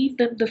believe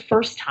them the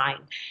first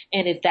time.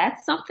 And if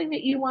that's something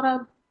that you want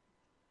to,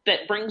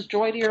 that brings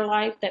joy to your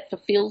life, that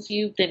fulfills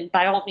you, then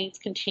by all means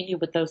continue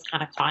with those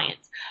kind of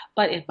clients.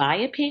 But in my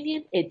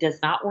opinion, it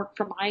does not work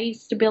for my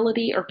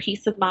stability or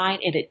peace of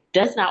mind, and it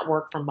does not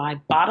work for my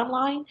bottom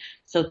line.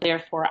 So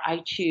therefore,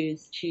 I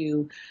choose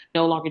to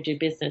no longer do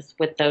business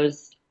with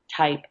those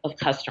type of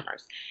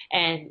customers.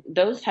 And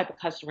those type of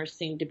customers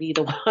seem to be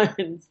the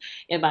ones,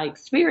 in my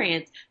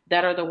experience,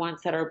 that are the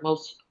ones that are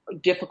most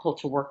difficult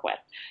to work with.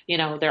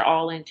 They're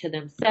all into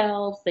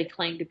themselves. They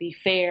claim to be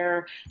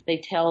fair. They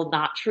tell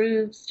not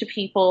truths to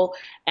people,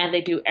 and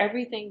they do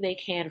everything they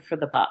can for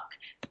the buck,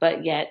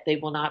 but yet they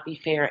will not be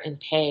fair and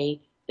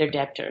pay their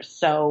debtors.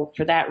 So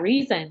for that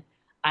reason,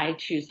 I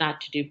choose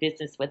not to do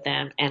business with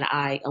them, and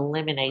I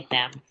eliminate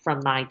them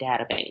from my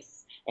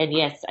database. And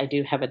yes, I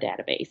do have a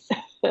database.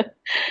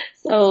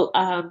 So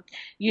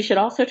you should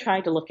also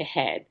try to look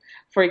ahead.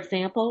 For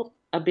example,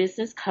 a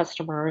business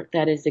customer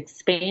that is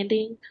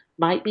expanding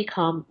might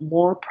become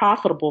more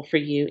profitable for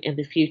you in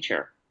the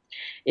future.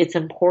 It's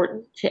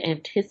important to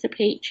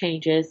anticipate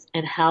changes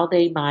and how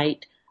they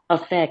might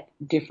affect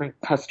different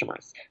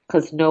customers,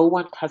 because no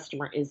one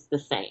customer is the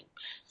same.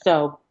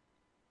 So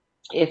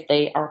if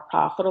they are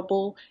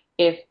profitable,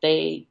 if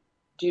they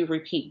do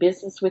repeat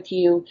business with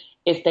you,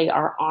 if they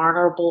are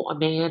honorable, a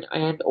man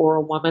and or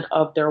a woman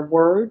of their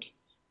word,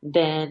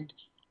 then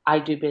I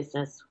do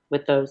business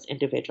with those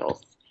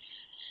individuals.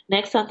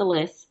 Next on the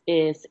list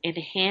is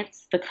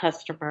enhance the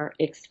customer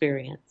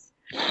experience.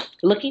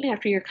 Looking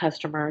after your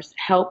customers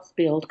helps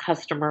build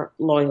customer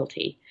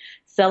loyalty.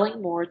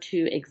 Selling more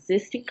to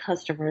existing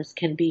customers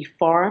can be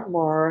far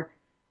more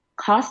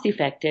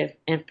cost-effective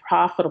and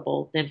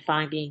profitable than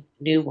finding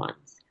new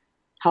ones.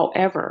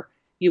 However,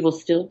 you will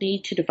still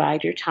need to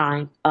divide your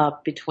time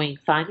up between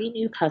finding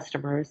new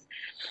customers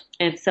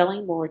and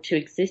selling more to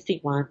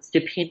existing ones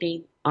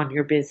depending on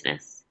your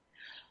business.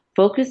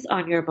 Focus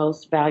on your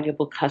most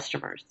valuable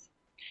customers.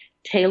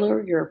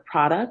 Tailor your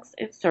products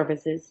and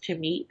services to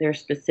meet their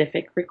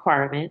specific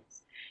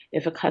requirements.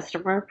 If a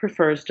customer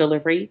prefers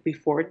delivery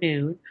before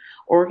noon,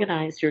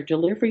 organize your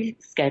delivery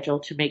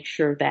schedule to make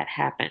sure that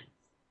happens.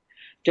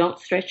 Don't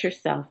stretch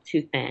yourself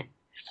too thin.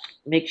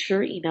 Make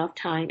sure enough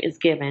time is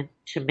given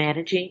to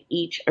managing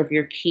each of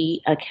your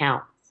key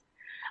accounts.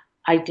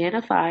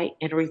 Identify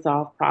and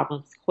resolve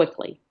problems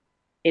quickly.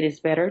 It is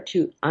better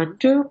to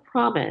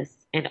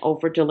under-promise and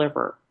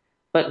over-deliver,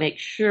 but make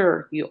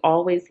sure you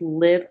always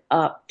live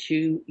up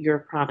to your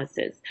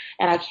promises.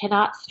 And I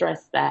cannot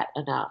stress that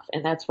enough.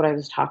 And that's what I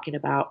was talking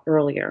about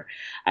earlier.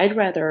 I'd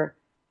rather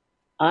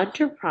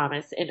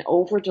under-promise and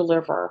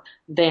over-deliver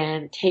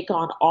than take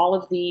on all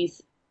of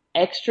these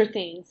extra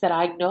things that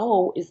I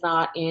know is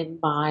not in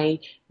my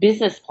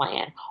business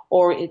plan,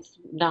 or it's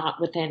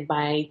not within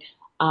my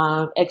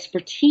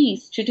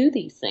expertise to do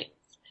these things.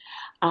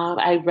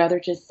 I'd rather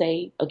just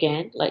say,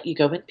 again, let you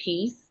go in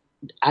peace.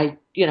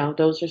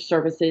 Those are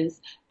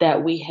services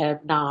that we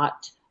have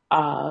not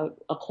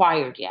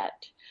acquired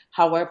yet.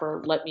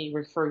 However, let me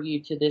refer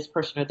you to this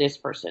person or this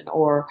person,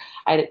 or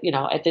at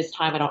this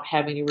time I don't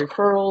have any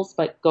referrals,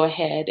 but go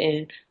ahead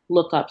and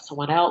look up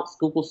someone else,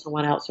 Google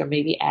someone else, or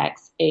maybe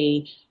ask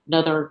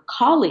another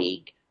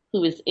colleague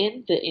who is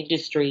in the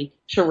industry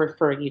to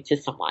refer you to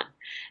someone.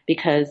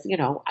 Because,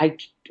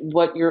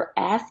 what you're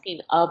asking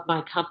of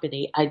my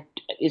company,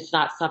 it's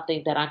not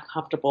something that I'm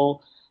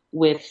comfortable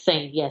with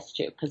saying yes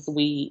to, because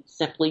we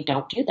simply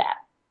don't do that.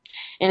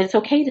 And it's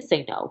okay to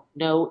say no.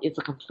 No is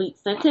a complete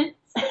sentence.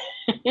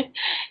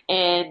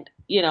 And,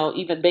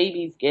 even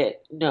babies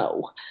get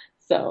no.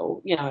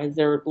 So, as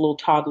their little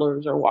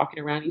toddlers are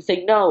walking around, you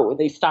say no, and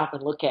they stop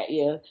and look at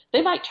you.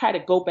 They might try to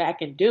go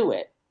back and do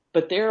it,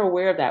 but they're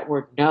aware of that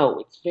word no.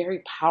 It's very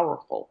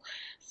powerful.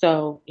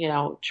 So,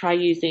 try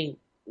using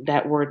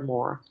that word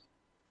more,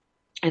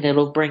 and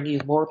it'll bring you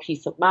more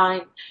peace of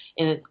mind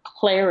and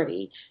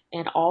clarity,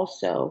 and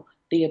also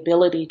the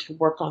ability to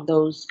work on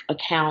those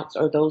accounts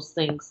or those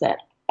things that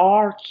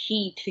are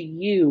key to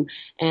you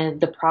and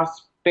the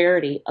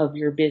prosperity of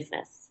your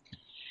business.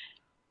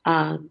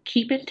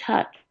 Keep in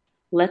touch.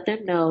 Let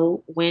them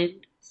know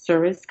when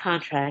service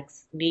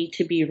contracts need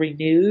to be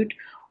renewed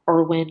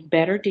or when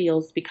better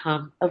deals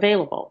become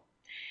available.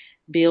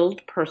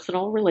 Build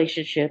personal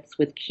relationships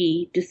with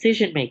key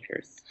decision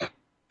makers.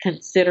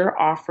 Consider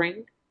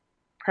offering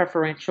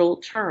preferential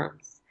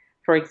terms,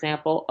 for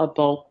example, a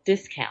bulk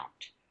discount,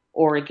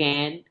 or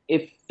again,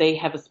 if they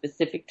have a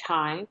specific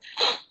time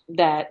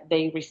that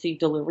they receive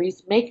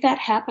deliveries, make that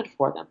happen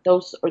for them.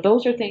 Those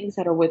are things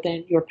that are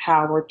within your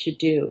power to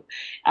do.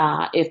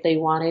 If they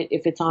want it,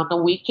 if it's on the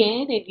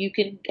weekend and you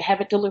can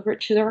have it delivered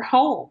to their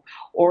home,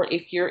 or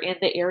if you're in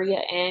the area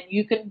and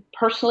you can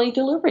personally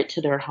deliver it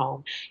to their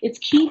home. It's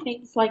key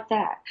things like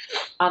that.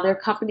 On their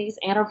company's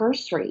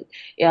anniversary,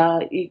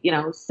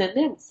 send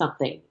them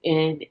something.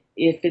 And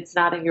if it's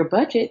not in your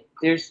budget,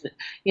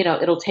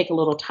 it'll take a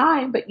little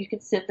time, but you can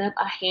send them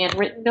a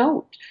handwritten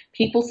note.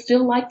 People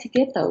still like to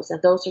get those,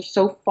 and those are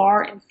so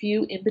far and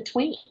few in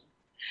between.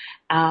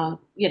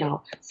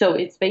 So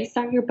it's based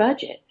on your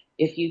budget.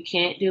 If you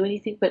can't do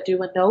anything but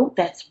do a note,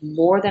 that's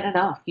more than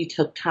enough. You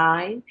took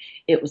time,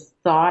 it was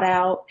thought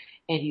out,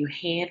 and you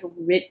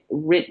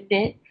handwritten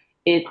it.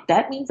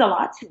 That means a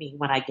lot to me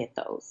when I get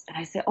those. And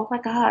I say, oh my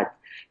God,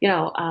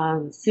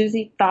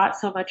 Susie thought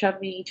so much of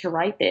me to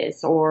write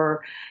this,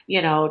 or,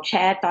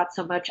 Chad thought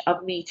so much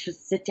of me to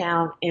sit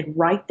down and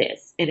write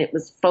this. And it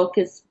was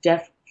focused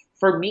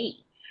for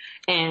me.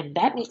 And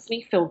that makes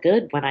me feel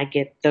good when I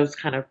get those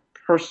kind of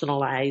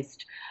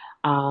personalized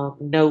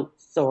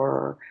notes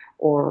or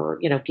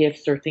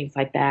gifts or things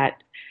like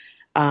that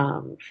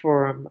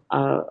from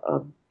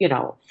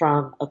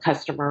a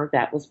customer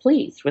that was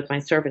pleased with my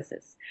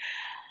services.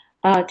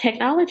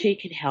 Technology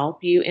can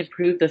help you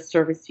improve the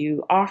service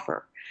you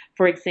offer.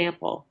 For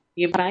example,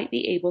 you might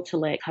be able to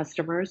let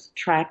customers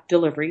track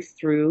deliveries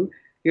through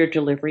your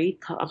delivery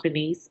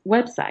company's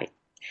website.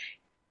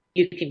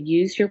 You can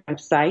use your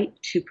website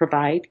to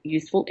provide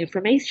useful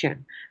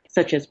information,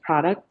 such as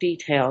product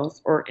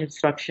details or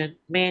instruction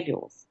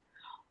manuals.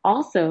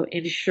 Also,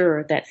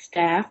 ensure that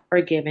staff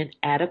are given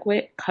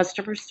adequate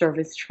customer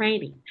service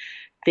training.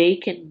 They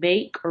can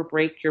make or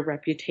break your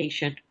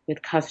reputation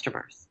with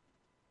customers.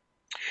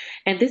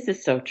 And this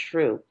is so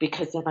true,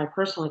 because in my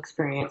personal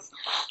experience,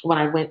 when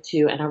I went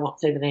to, and I won't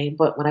say the name,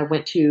 but when I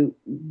went to,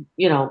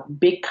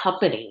 big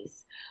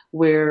companies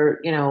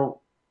where,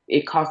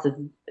 it costs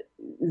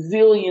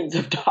zillions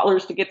of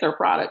dollars to get their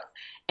products,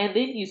 and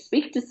then you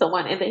speak to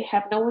someone and they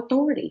have no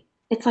authority.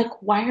 It's like,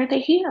 why are they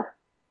here?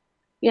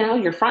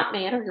 Your front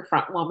man or your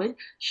front woman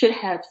should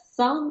have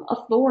some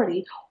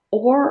authority,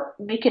 or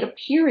make it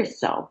appear as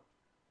so.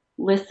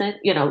 Listen,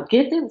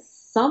 give them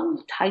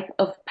some type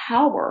of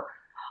power.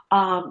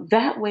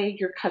 That way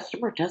your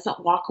customer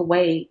doesn't walk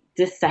away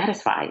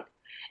dissatisfied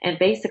and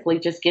basically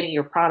just getting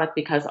your product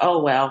because,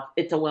 oh, well,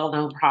 it's a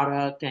well-known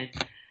product and,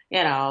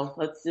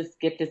 let's just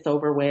get this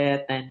over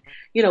with. And,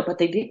 but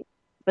they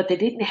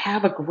didn't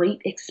have a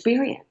great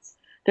experience.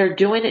 They're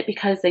doing it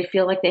because they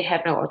feel like they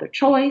have no other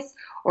choice,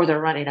 or they're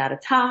running out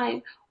of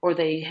time, or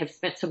they have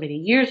spent so many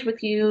years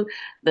with you.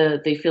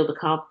 They feel the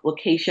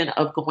complication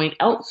of going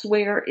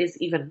elsewhere is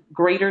even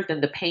greater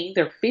than the pain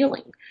they're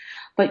feeling.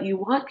 but you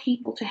want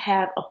people to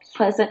have a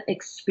pleasant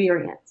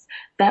experience.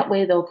 That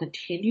way they'll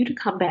continue to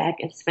come back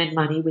and spend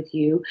money with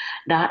you,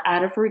 not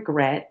out of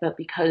regret, but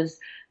because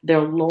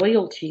they're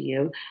loyal to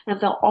you. And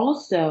they'll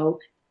also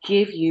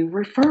give you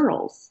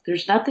referrals.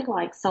 There's nothing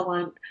like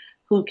someone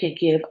who can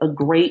give a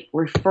great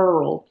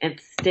referral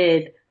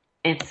instead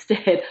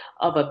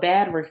of a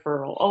bad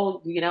referral.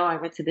 Oh, I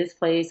went to this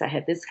place, I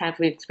had this kind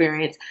of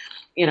experience,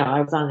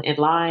 I was in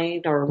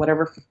line or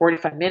whatever for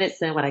 45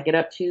 minutes, and when I get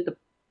up to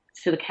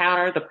the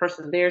counter, the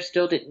person there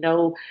still didn't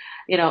know,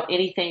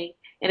 anything,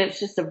 and it was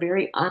just a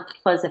very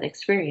unpleasant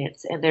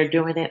experience, and they're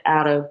doing it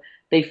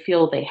they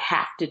feel they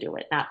have to do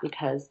it, not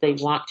because they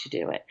want to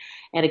do it.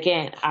 And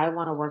again, I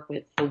want to work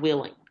with the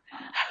willing.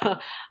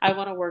 I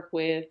want to work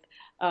with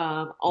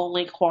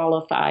only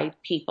qualified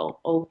people,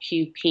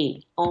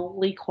 OQP,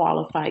 only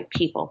qualified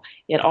people.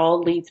 It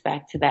all leads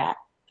back to that.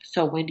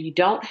 So when you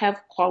don't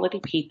have quality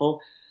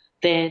people,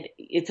 then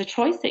it's a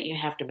choice that you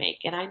have to make.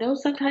 And I know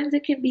sometimes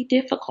it can be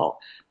difficult,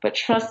 but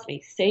trust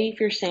me, save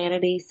your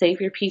sanity, save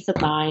your peace of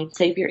mind,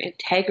 save your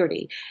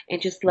integrity, and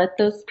just let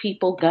those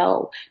people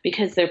go,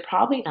 because they're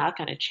probably not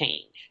going to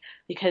change.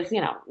 Because,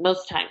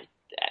 most times,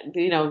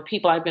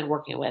 people I've been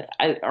working with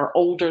are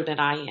older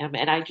than I am.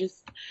 And I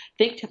just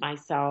think to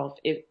myself,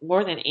 if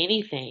more than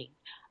anything,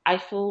 I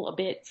feel a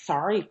bit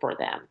sorry for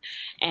them.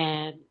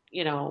 And,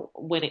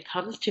 when it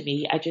comes to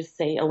me, I just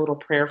say a little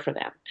prayer for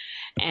them.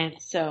 And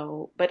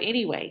so, but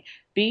anyway,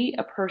 be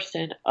a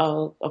person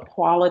of a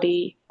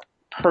quality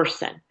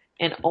person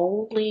and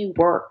only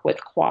work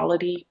with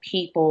quality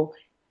people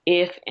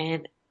if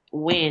and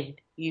when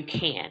you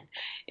can.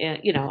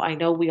 I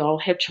know we all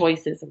have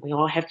choices and we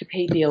all have to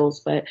pay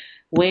bills, but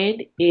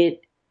when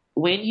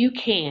you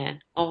can,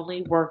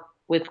 only work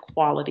with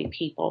quality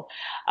people.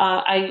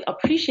 I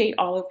appreciate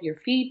all of your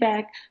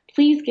feedback.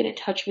 Please get in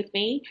touch with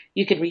me.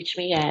 You can reach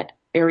me at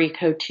area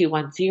code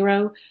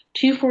 210-240-8845.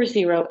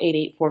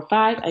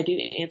 I do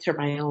answer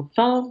my own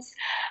phones.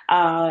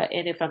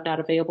 And if I'm not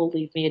available,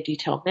 leave me a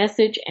detailed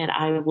message and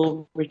I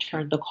will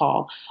return the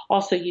call.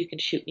 Also, you can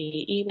shoot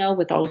me an email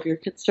with all of your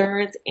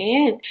concerns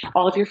and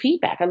all of your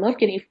feedback. I love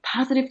getting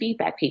positive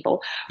feedback,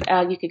 people.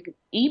 You can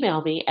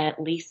email me at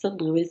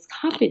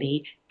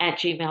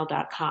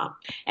lisalewiscompany@gmail.com.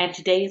 And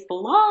today's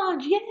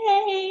blog,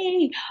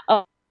 yay!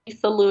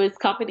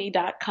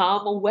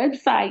 LisaLewisCompany.com, a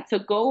website, so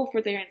go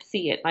over there and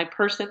see it. My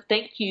person,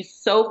 thank you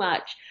so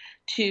much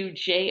to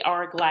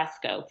J.R.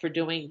 Glasgow for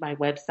doing my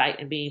website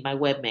and being my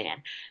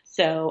webman.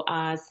 So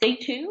stay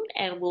tuned,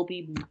 and we'll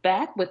be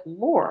back with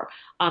more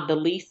on The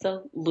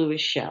Lisa Lewis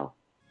Show.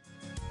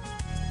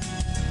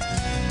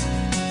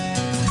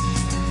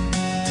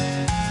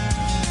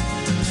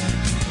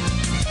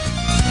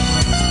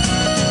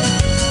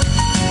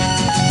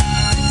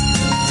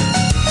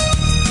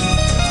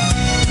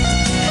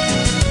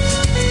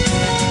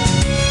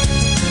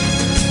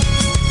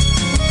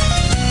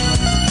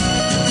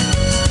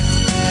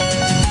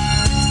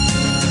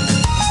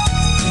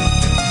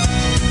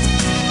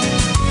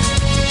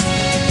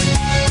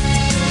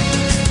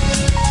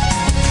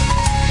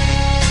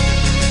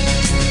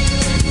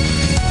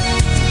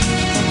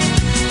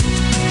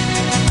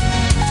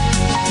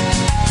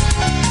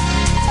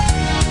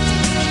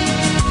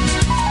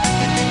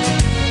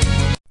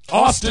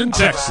 Austin,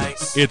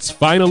 Texas. It's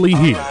finally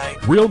here.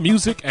 Real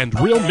music and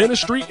real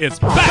ministry is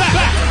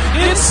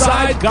back.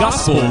 Inside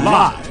Gospel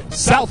Live,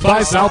 South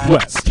by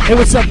Southwest. Hey,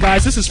 what's up,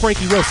 guys? This is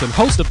Frankie Wilson,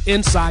 host of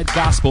Inside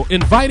Gospel,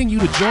 inviting you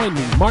to join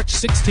me March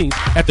 16th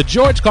at the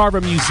George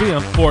Carver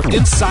Museum for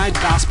Inside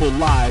Gospel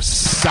Live,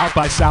 South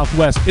by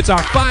Southwest. It's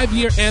our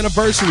 5-year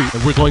anniversary,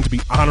 and we're going to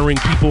be honoring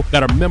people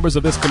that are members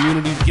of this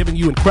community, giving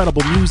you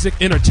incredible music,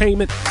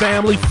 entertainment,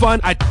 family, fun.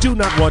 I do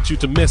not want you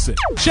to miss it.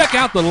 Check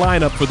out the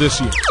lineup for this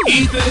year.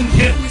 Ethan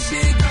Hicks,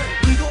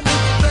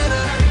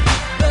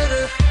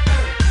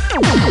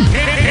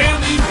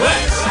 Andy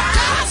West,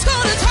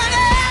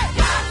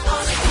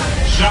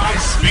 Shy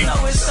Speaks,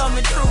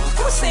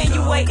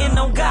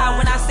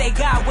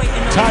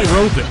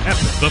 Tyro the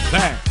Epic, The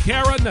Bag,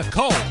 Kara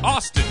Nicole,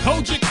 Austin,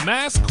 Kojic,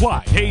 Mass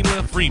Quiet,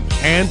 Kayla Freeman,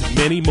 and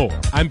many more.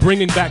 I'm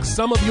bringing back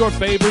some of your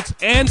favorites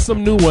and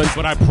some new ones,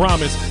 but I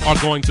promise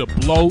are going to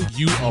blow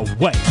you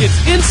away.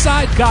 It's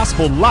Inside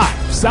Gospel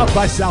Live, South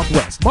by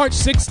Southwest, March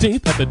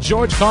 16th at the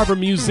George Carver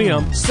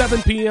Museum,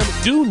 7 p.m.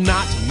 Do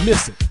not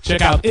miss it.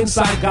 Check out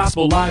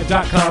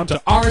InsideGospelLive.com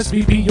to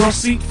RSVP your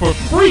seat for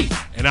free,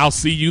 and I'll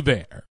see you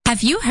there.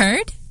 Have you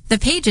heard? The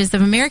pages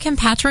of American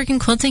Patchwork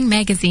and Quilting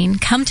magazine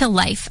come to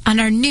life on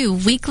our new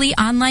weekly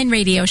online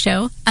radio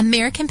show,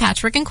 American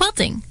Patchwork and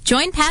Quilting.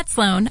 Join Pat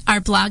Sloan, our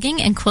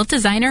blogging and quilt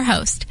designer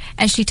host,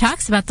 as she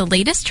talks about the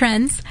latest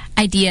trends,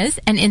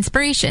 ideas, and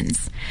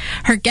inspirations.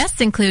 Her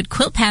guests include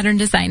quilt pattern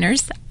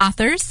designers,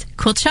 authors,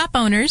 quilt shop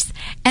owners,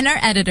 and our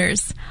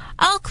editors.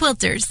 All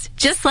quilters,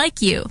 just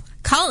like you.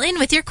 Call in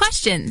with your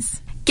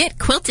questions. Get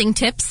quilting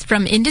tips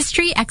from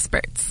industry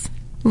experts.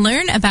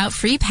 Learn about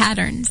free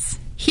patterns.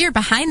 Hear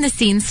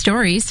behind-the-scenes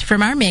stories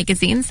from our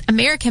magazines,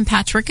 American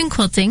Patchwork and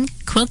Quilting,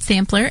 Quilt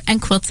Sampler,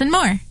 and Quilts and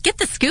More. Get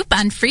the scoop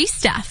on free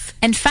stuff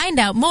and find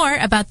out more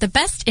about the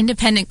best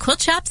independent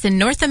quilt shops in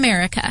North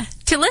America.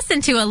 To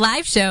listen to a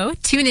live show,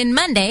 tune in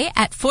Monday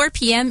at 4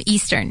 p.m.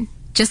 Eastern.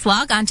 Just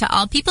log on to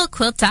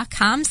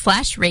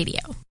allpeoplequilt.com/radio.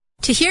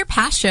 To hear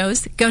past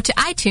shows, go to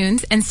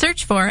iTunes and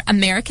search for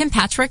American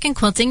Patchwork and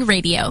Quilting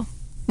Radio.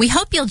 We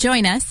hope you'll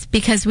join us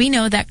because we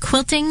know that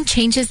quilting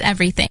changes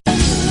everything.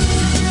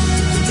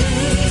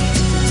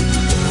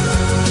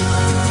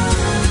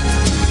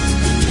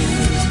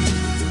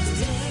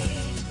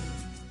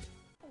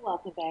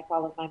 Welcome back,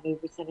 all of my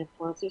movers and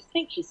influencers.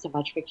 Thank you so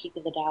much for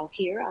keeping the dial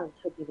here on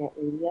TogiNet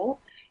Radio.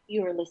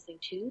 You are listening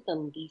to The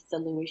Lisa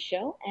Lewis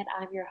Show, and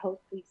I'm your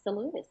host, Lisa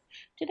Lewis.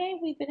 Today,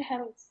 we've been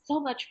having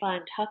so much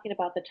fun talking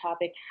about the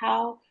topic,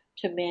 how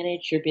to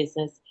manage your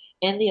business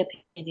in the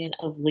opinion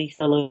of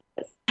Lisa Lewis.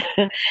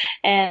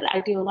 And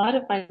I do a lot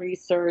of my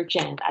research,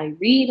 and I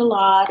read a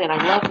lot, and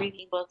I love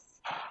reading books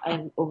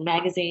or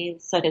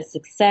magazines such as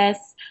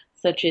Success,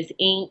 such as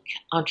Inc.,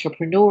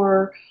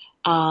 Entrepreneur,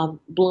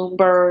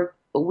 Bloomberg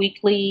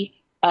Weekly,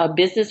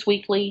 Business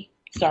Weekly,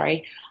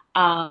 Forbes,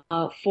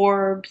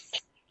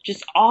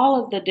 just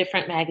all of the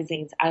different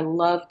magazines. I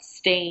love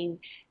staying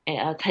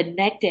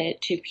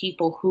connected to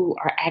people who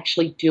are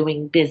actually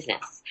doing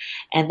business.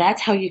 And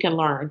that's how you can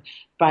learn,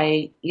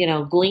 by,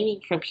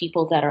 gleaning from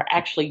people that are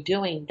actually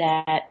doing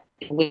that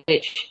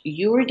which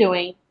you are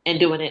doing and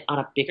doing it on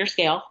a bigger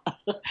scale.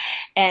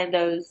 And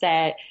those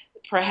that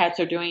perhaps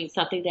are doing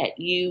something that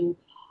you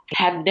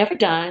have never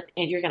done,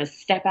 and you're going to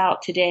step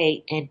out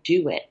today and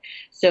do it.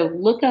 So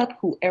look up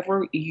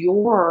whoever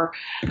your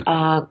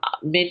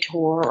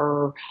mentor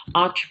or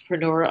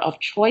entrepreneur of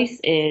choice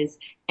is,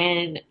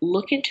 and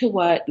look into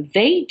what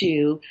they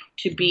do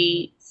to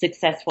be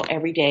successful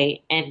every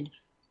day, and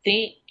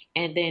think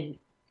and then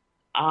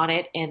on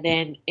it, and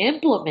then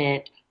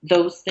implement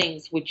those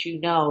things which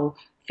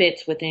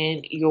fits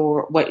within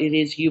what it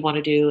is you want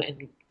to do,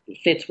 and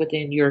fits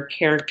within your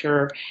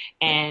character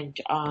and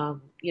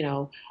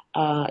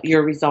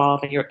your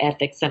resolve and your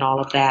ethics and all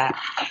of that.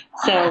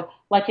 So,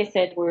 like I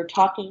said, we're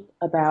talking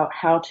about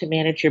how to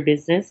manage your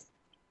business.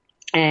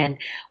 And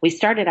we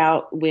started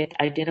out with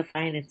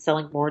identifying and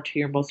selling more to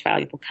your most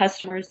valuable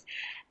customers.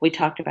 We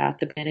talked about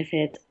the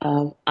benefits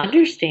of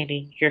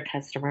understanding your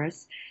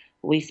customers.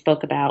 We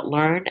spoke about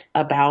learn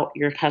about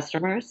your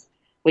customers.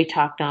 We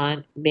talked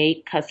on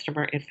make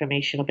customer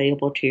information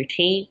available to your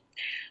team.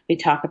 We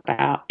talked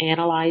about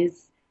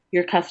analyze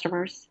your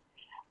customers.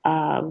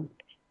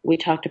 We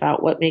talked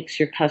about what makes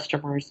your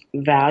customers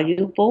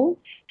valuable.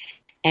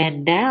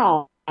 And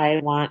now I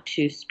want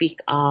to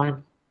speak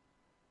on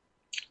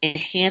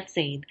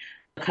enhancing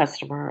the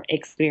customer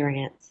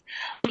experience.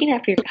 Looking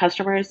after your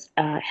customers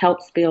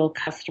helps build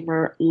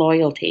customer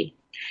loyalty.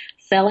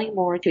 Selling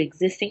more to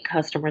existing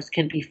customers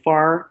can be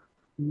far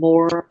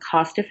more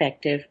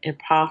cost-effective and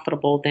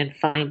profitable than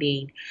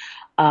finding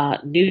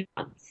new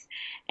ones.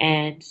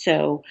 And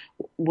so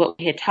what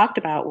we had talked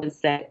about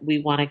was that we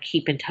want to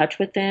keep in touch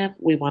with them.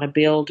 We want to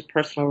build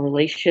personal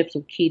relationships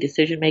with key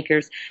decision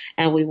makers,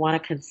 and we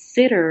want to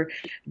consider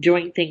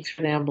doing things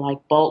for them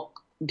like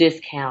bulk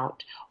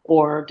discount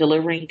or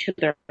delivering to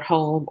their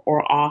home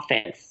or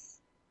office.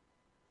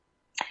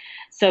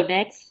 So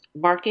next,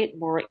 market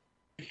more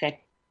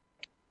effectively.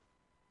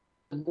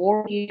 The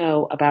more you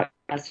know about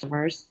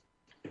customers,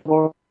 the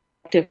more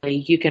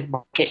effectively you can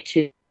market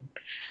to them.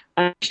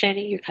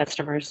 Understanding your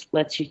customers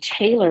lets you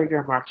tailor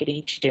your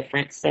marketing to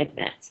different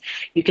segments.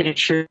 You can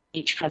ensure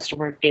each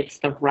customer gets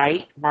the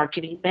right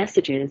marketing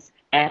messages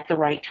at the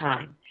right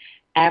time.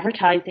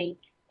 Advertising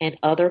and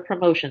other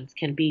promotions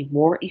can be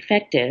more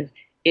effective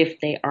if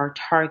they are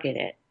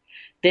targeted.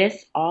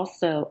 This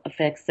also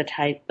affects the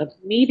type of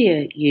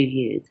media you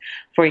use.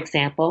 For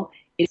example,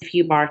 if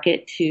you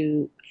market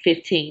to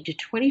 15 to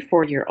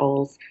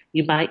 24-year-olds,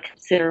 you might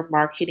consider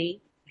marketing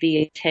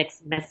via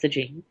text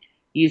messaging,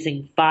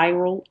 using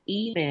viral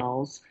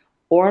emails,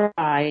 or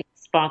by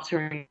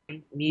sponsoring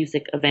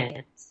music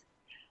events.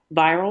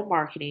 Viral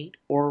marketing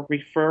or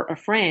refer a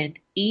friend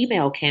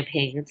email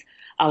campaigns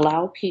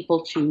allow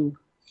people to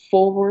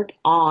forward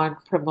on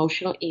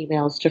promotional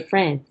emails to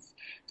friends,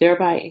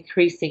 thereby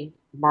increasing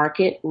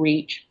market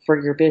reach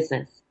for your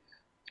business.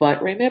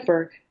 But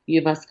remember,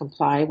 you must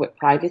comply with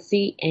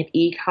privacy and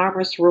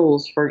e-commerce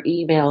rules for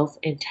emails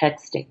and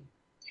texting.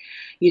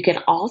 You can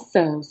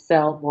also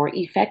sell more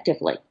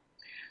effectively.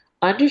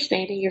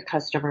 Understanding your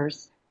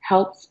customers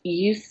helps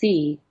you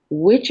see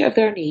which of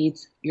their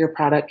needs your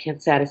product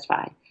can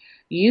satisfy.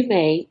 You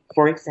may,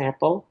 for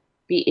example,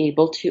 be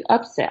able to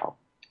upsell,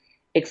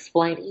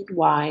 explaining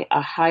why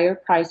a higher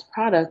priced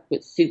product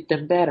would suit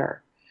them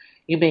better.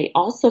 You may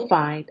also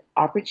find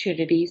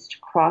opportunities to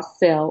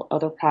cross-sell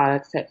other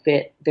products that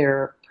fit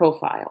their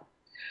profile.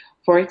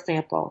 For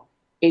example,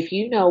 if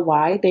you know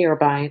why they are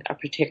buying a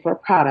particular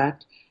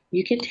product,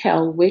 you can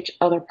tell which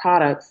other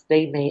products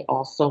they may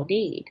also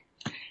need.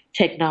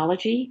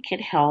 Technology can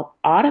help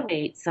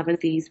automate some of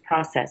these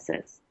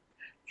processes.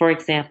 For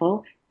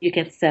example, You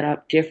can set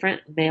up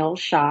different mail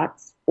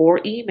shots or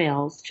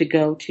emails to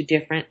go to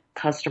different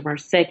customer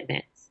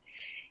segments.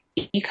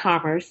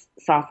 E-commerce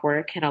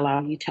software can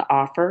allow you to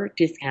offer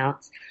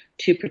discounts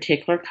to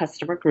particular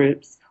customer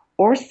groups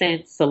or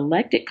send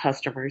selected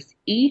customers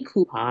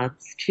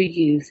e-coupons to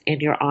use in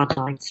your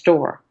online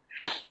store.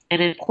 An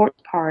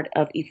important part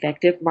of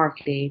effective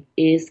marketing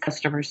is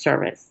customer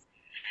service.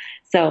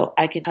 So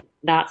I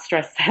cannot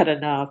stress that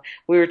enough.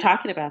 We were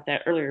talking about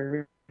that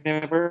earlier,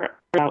 remember,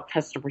 about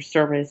customer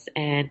service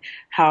and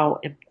how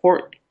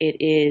important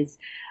it is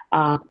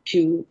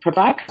to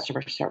provide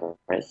customer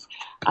service.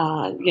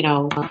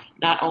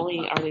 Not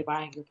only are they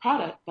buying your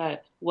product,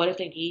 but what if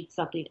they need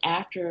something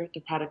after the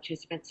product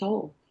has been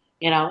sold?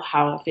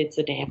 How if it's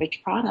a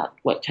damaged product?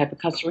 What type of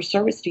customer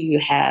service do you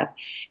have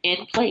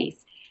in place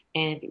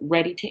and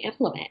ready to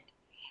implement?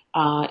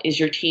 Is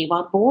your team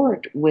on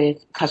board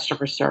with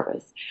customer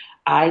service?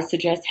 I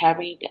suggest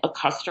having a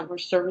customer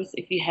service,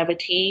 if you have a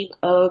team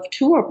of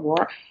 2 or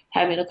more,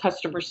 having a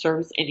customer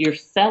service and you're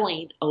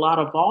selling a lot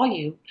of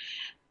volume,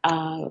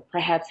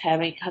 perhaps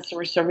having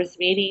customer service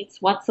meetings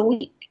once a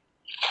week,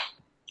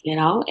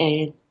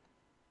 and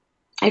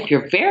if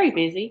you're very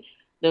busy,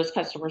 those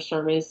customer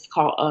service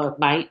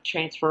might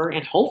transfer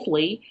and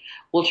hopefully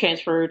will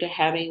transfer to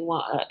having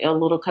a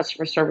little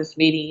customer service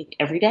meeting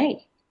every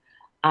day.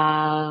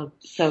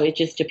 So it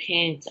just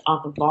depends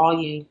on the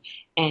volume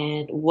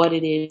and what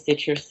it is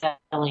that you're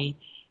selling,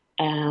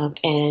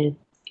 and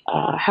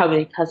how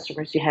many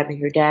customers you have in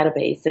your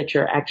database that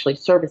you're actually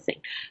servicing.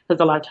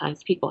 Because a lot of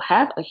times people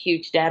have a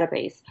huge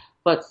database,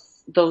 but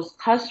those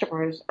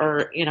customers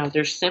are,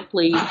 they're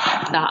simply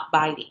not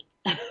biting.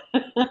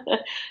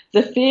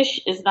 The fish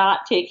is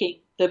not taking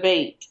the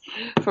bait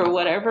for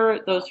whatever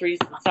those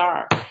reasons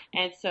are.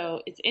 And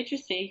so it's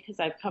interesting because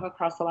I've come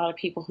across a lot of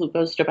people who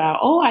boast about,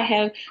 I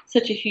have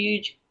such a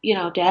huge,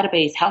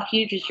 database. How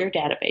huge is your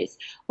database?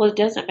 Well, it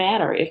doesn't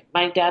matter if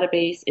my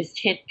database is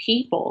 10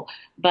 people,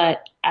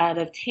 but out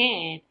of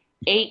 10,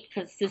 8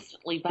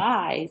 consistently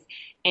buys,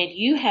 and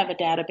you have a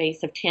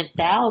database of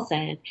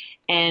 10,000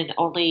 and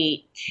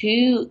only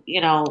 2,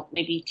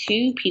 maybe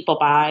 2 people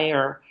buy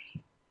or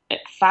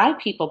 5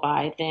 people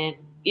buy, then,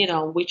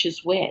 which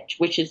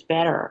is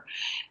better.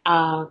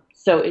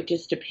 So it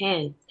just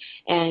depends.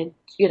 And,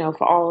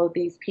 for all of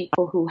these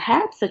people who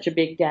have such a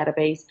big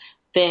database,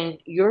 then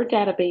your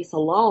database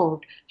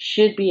alone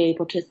should be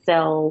able to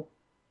sell,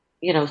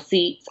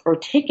 seats or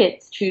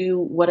tickets to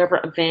whatever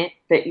event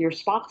that you're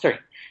sponsoring,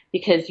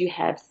 because you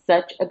have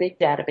such a big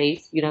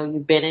database.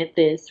 You've been in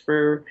this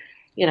for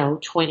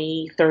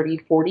 20, 30,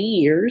 40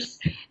 years.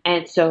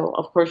 And so,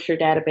 of course, your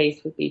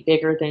database would be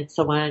bigger than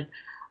someone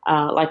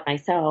like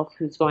myself,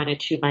 who's going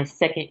into my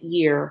 2nd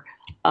year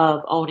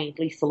of owning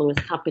Lisa Lewis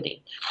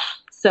Company.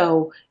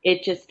 So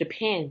it just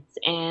depends.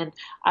 And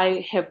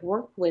I have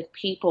worked with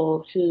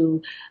people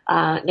who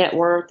net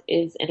worth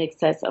is in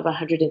excess of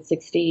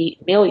 160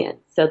 million.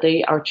 So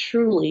they are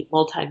truly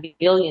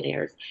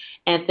multimillionaires,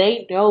 and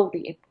they know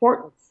the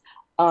importance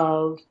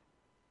of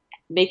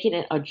making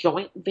it a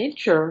joint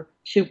venture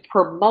to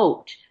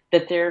promote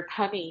that they're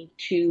coming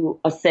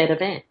to a said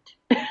event.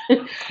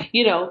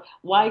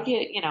 Why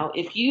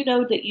if you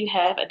know that you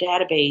have a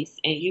database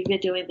and you've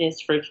been doing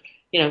this for,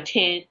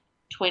 10,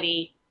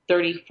 20,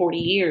 30, 40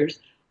 years,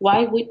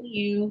 why wouldn't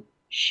you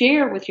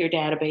share with your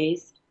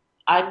database,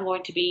 I'm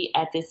going to be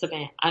at this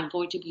event, I'm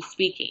going to be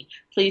speaking,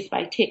 please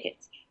buy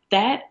tickets.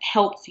 That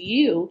helps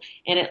you,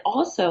 and it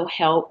also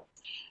helps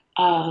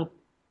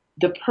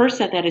the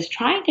person that is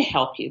trying to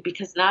help you,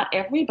 because not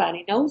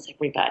everybody knows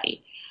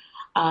everybody.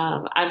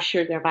 I'm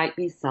sure there might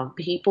be some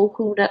people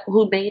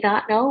who may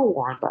not know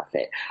Warren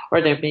Buffett,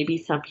 or there may be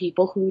some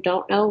people who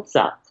don't know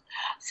Zuck.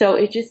 So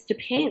it just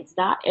depends.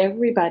 Not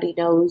everybody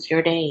knows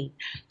your name.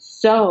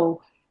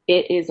 So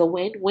it is a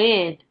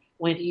win-win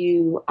when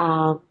you,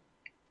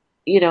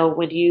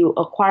 when you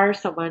acquire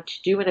someone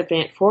to do an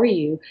event for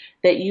you,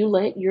 that you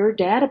let your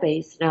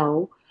database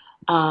know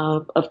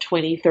of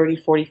 20, 30,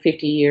 40,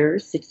 50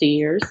 years, 60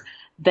 years,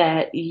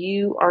 that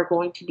you are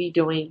going to be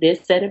doing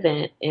this said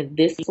event in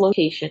this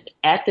location,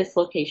 at this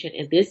location,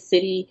 in this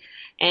city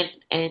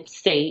and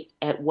state,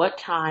 at what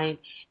time,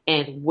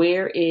 and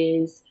where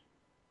is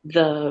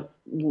the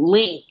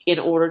link in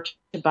order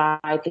to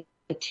buy the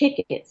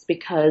tickets,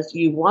 because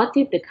you want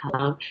them to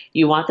come,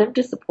 you want them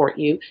to support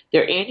you,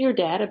 they're in your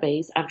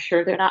database, I'm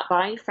sure they're not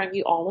buying from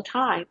you all the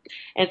time,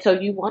 and so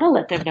you want to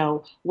let them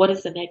know what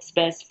is the next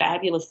best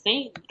fabulous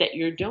thing that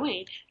you're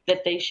doing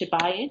that they should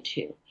buy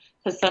into.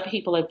 Because some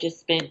people have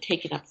just been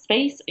taking up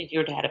space in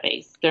your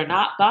database. They're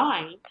not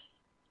buying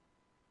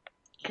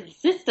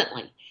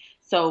consistently.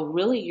 So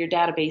really your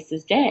database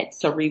is dead.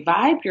 So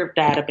revive your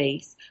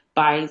database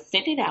by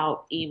sending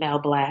out email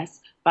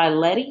blasts, by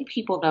letting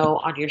people know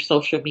on your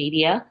social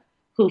media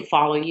who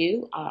follow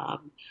you,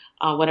 on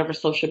whatever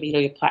social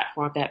media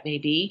platform that may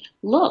be,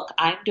 look,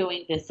 I'm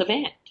doing this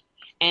event.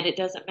 And it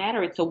doesn't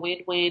matter. It's a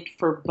win-win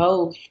for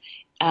both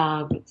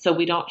So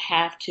we don't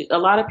have to. A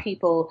lot of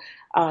people,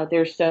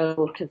 they're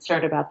so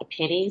concerned about the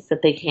pennies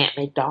that they can't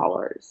make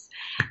dollars.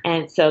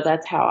 And so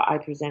that's how I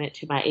present it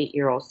to my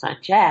 8-year-old son,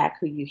 Jack,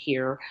 who you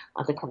hear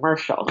on the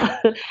commercial.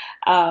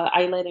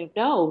 I let him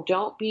know,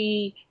 don't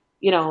be,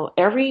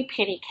 every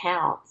penny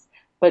counts,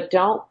 but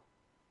don't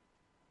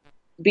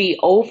be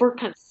over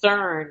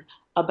concerned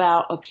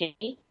about a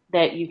penny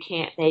that you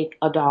can't make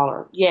a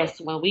dollar. Yes,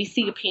 when we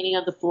see a penny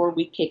on the floor,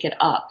 we pick it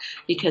up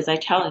because I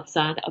tell him,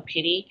 son, a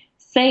penny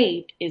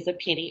saved is a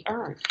penny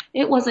earned.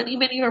 It wasn't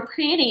even your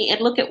penny, and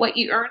look at what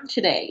you earned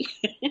today.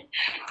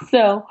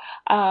 So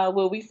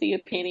when we see a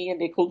penny, a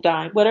nickel,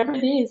 dime, whatever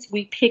it is,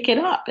 we pick it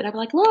up. And I'm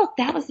like, look,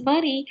 that was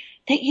money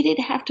that you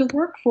didn't have to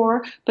work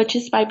for, but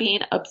just by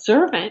being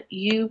observant,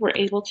 you were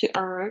able to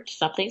earn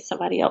something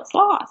somebody else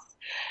lost.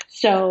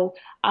 So,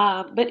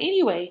 but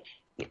anyway,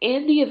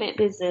 in the event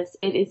business,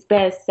 it is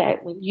best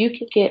that when you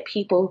can get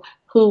people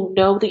who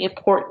know the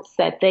importance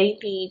that they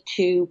need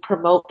to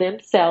promote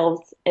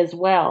themselves as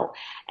well.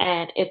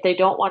 And if they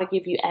don't want to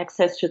give you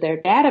access to their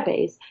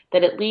database,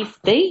 that at least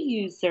they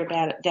use their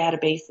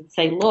database and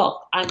say,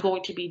 look, I'm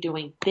going to be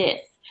doing this.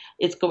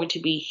 It's going to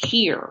be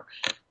here.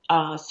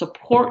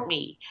 Support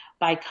me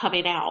by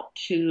coming out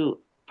to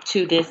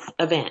this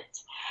event.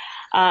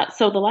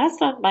 So the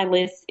last on my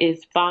list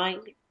is find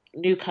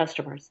new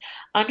customers.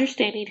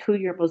 Understanding who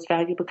your most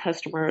valuable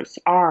customers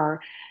are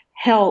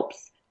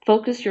helps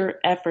focus your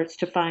efforts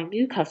to find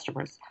new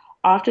customers.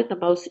 Often the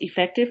most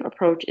effective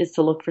approach is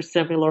to look for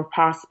similar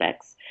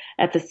prospects.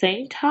 At the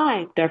same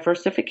time,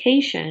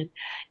 diversification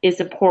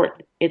is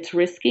important. It's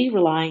risky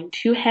relying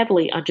too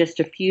heavily on just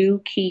a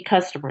few key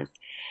customers.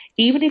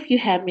 Even if you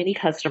have many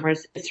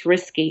customers, it's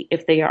risky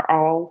if they are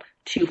all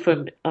too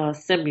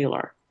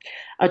similar.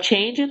 A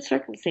change in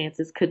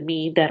circumstances could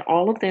mean that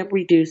all of them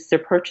reduce their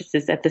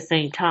purchases at the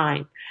same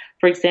time.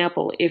 For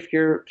example, if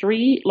your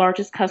 3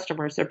 largest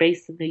customers are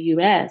based in the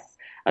U.S.,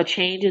 a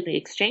change in the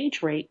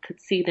exchange rate could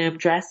see them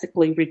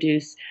drastically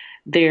reduce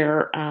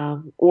their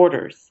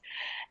orders.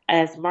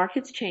 As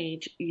markets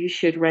change, you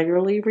should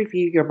regularly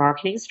review your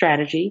marketing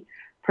strategy.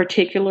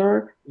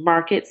 Particular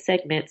market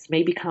segments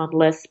may become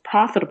less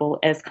profitable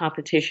as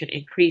competition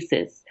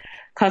increases.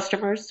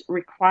 Customers'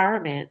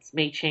 requirements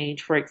may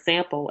change, for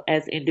example,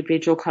 as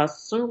individual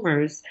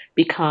consumers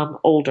become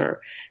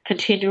older.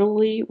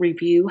 Continually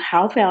review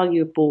how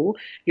valuable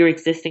your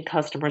existing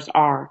customers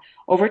are.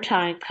 Over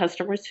time,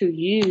 customers who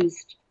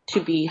used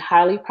to be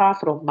highly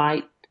profitable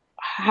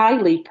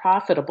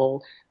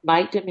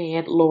might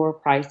demand lower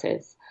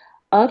prices.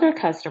 Other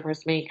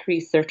customers may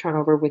increase their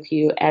turnover with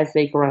you as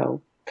they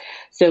grow.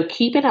 So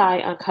keep an eye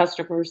on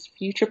customers'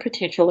 future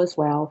potential as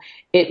well.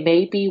 It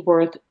may be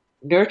worth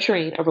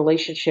nurturing a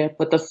relationship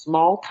with a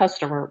small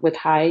customer with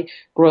high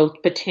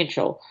growth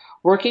potential.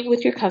 Working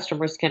with your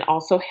customers can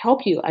also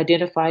help you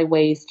identify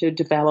ways to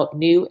develop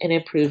new and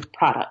improved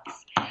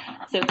products.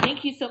 So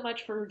thank you so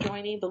much for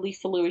joining the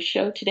Lisa Lewis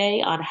Show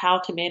today on how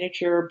to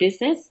manage your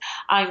business.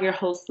 I'm your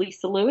host,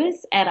 Lisa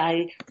Lewis, and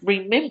I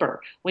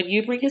remember, when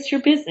you bring us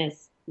your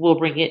business, we'll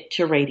bring it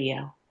to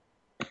radio.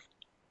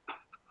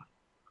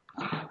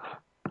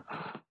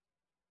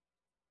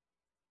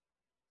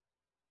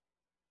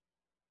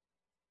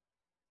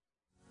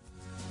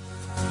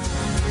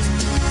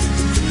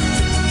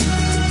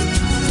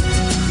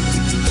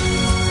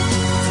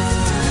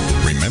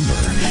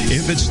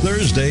 If it's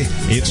Thursday,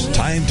 it's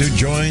time to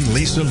join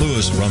Lisa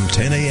Lewis from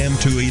 10 a.m.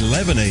 to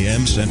 11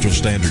 a.m. Central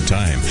Standard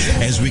Time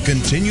as we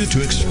continue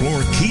to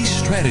explore key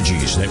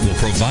strategies that will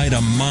provide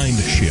a mind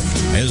shift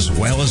as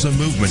well as a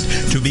movement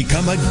to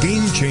become a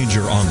game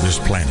changer on this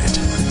planet.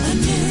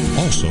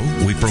 Also,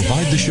 we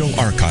provide the show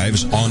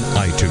archives on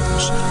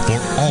iTunes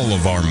for all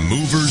of our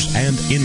movers and